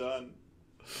over. I'm done.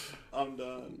 I'm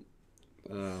done.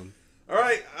 All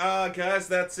right, guys,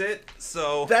 that's it.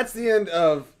 So that's the end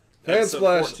of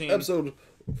Fansplash episode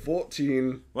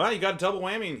 14. Well, you got a double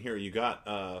whammy in here. You got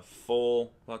a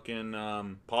full fucking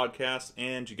podcast,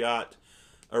 and you got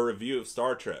a review of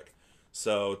Star Trek.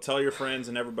 So tell your friends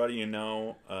and everybody you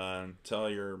know. Tell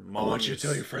your mom. I want you to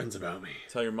tell your friends about me.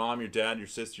 Tell your mom, your dad, your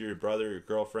sister, your brother, your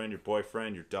girlfriend, your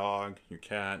boyfriend, your dog, your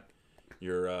cat.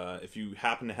 Your if you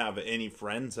happen to have any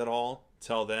friends at all,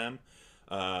 tell them.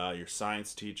 Your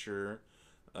science teacher,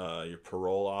 your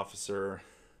parole officer,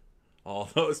 all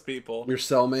those people. Your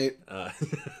cellmate.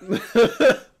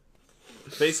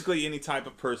 Basically, any type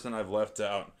of person I've left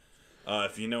out.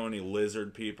 If you know any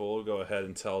lizard people, go ahead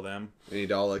and tell them. Any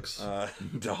Daleks.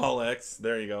 Daleks.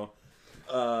 There you go.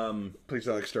 Please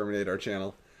don't exterminate our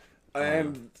channel.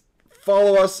 And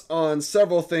follow us on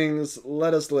several things.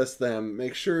 Let us list them.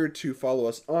 Make sure to follow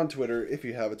us on Twitter if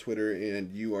you have a Twitter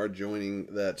and you are joining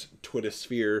that Twitter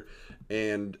sphere.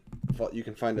 And you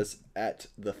can find us at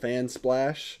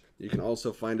TheFansplash. You can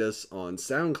also find us on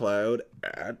SoundCloud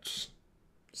at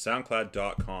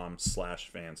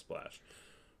soundcloud.com/fansplash.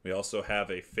 We also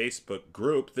have a Facebook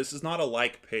group. This is not a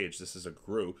like page. This is a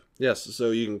group. Yes,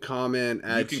 so you can comment,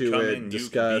 add to it, discuss. You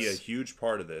can be a huge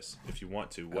part of this if you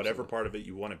want to. Whatever part of it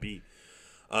you want to be.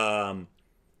 And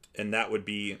that would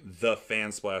be the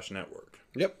Fansplash Network.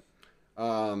 Yep.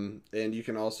 And you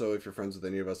can also, if you're friends with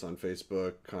any of us on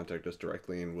Facebook, contact us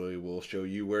directly and we will show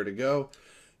you where to go.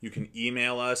 You can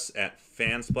email us at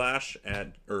fansplash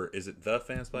or is it the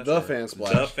Fansplash? The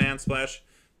Fansplash. The Fansplash.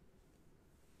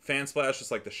 Fansplash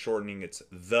is like the shortening. It's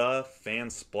the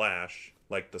Fansplash,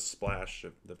 like the splash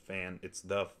of the fan. It's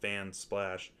the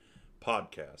Fansplash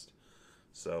podcast.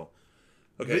 So,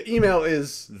 okay. The email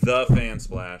is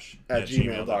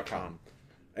thefansplash@gmail.com.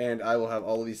 And I will have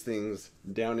all of these things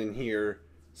down in here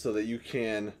so that you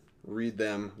can read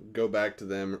them, go back to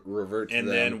them, revert to them.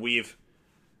 And then we've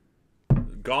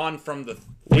gone from the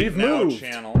Think Now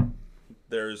channel.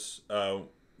 There's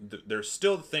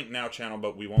still the Think Now channel,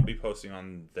 but we won't be posting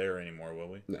on there anymore, will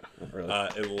we? No, not really.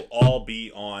 It will all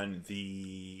be on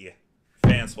the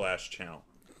Fansplash channel.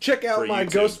 Check out my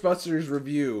YouTube. Ghostbusters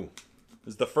review.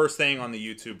 This is the first thing on the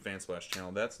YouTube Fansplash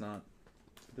channel. That's not...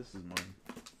 This is mine.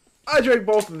 I drank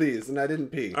both of these, and I didn't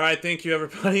pee. All right, thank you,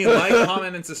 everybody. Like,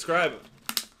 comment, and subscribe.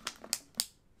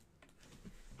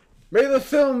 May the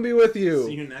film be with you.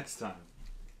 See you next time.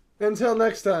 Until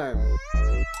next time.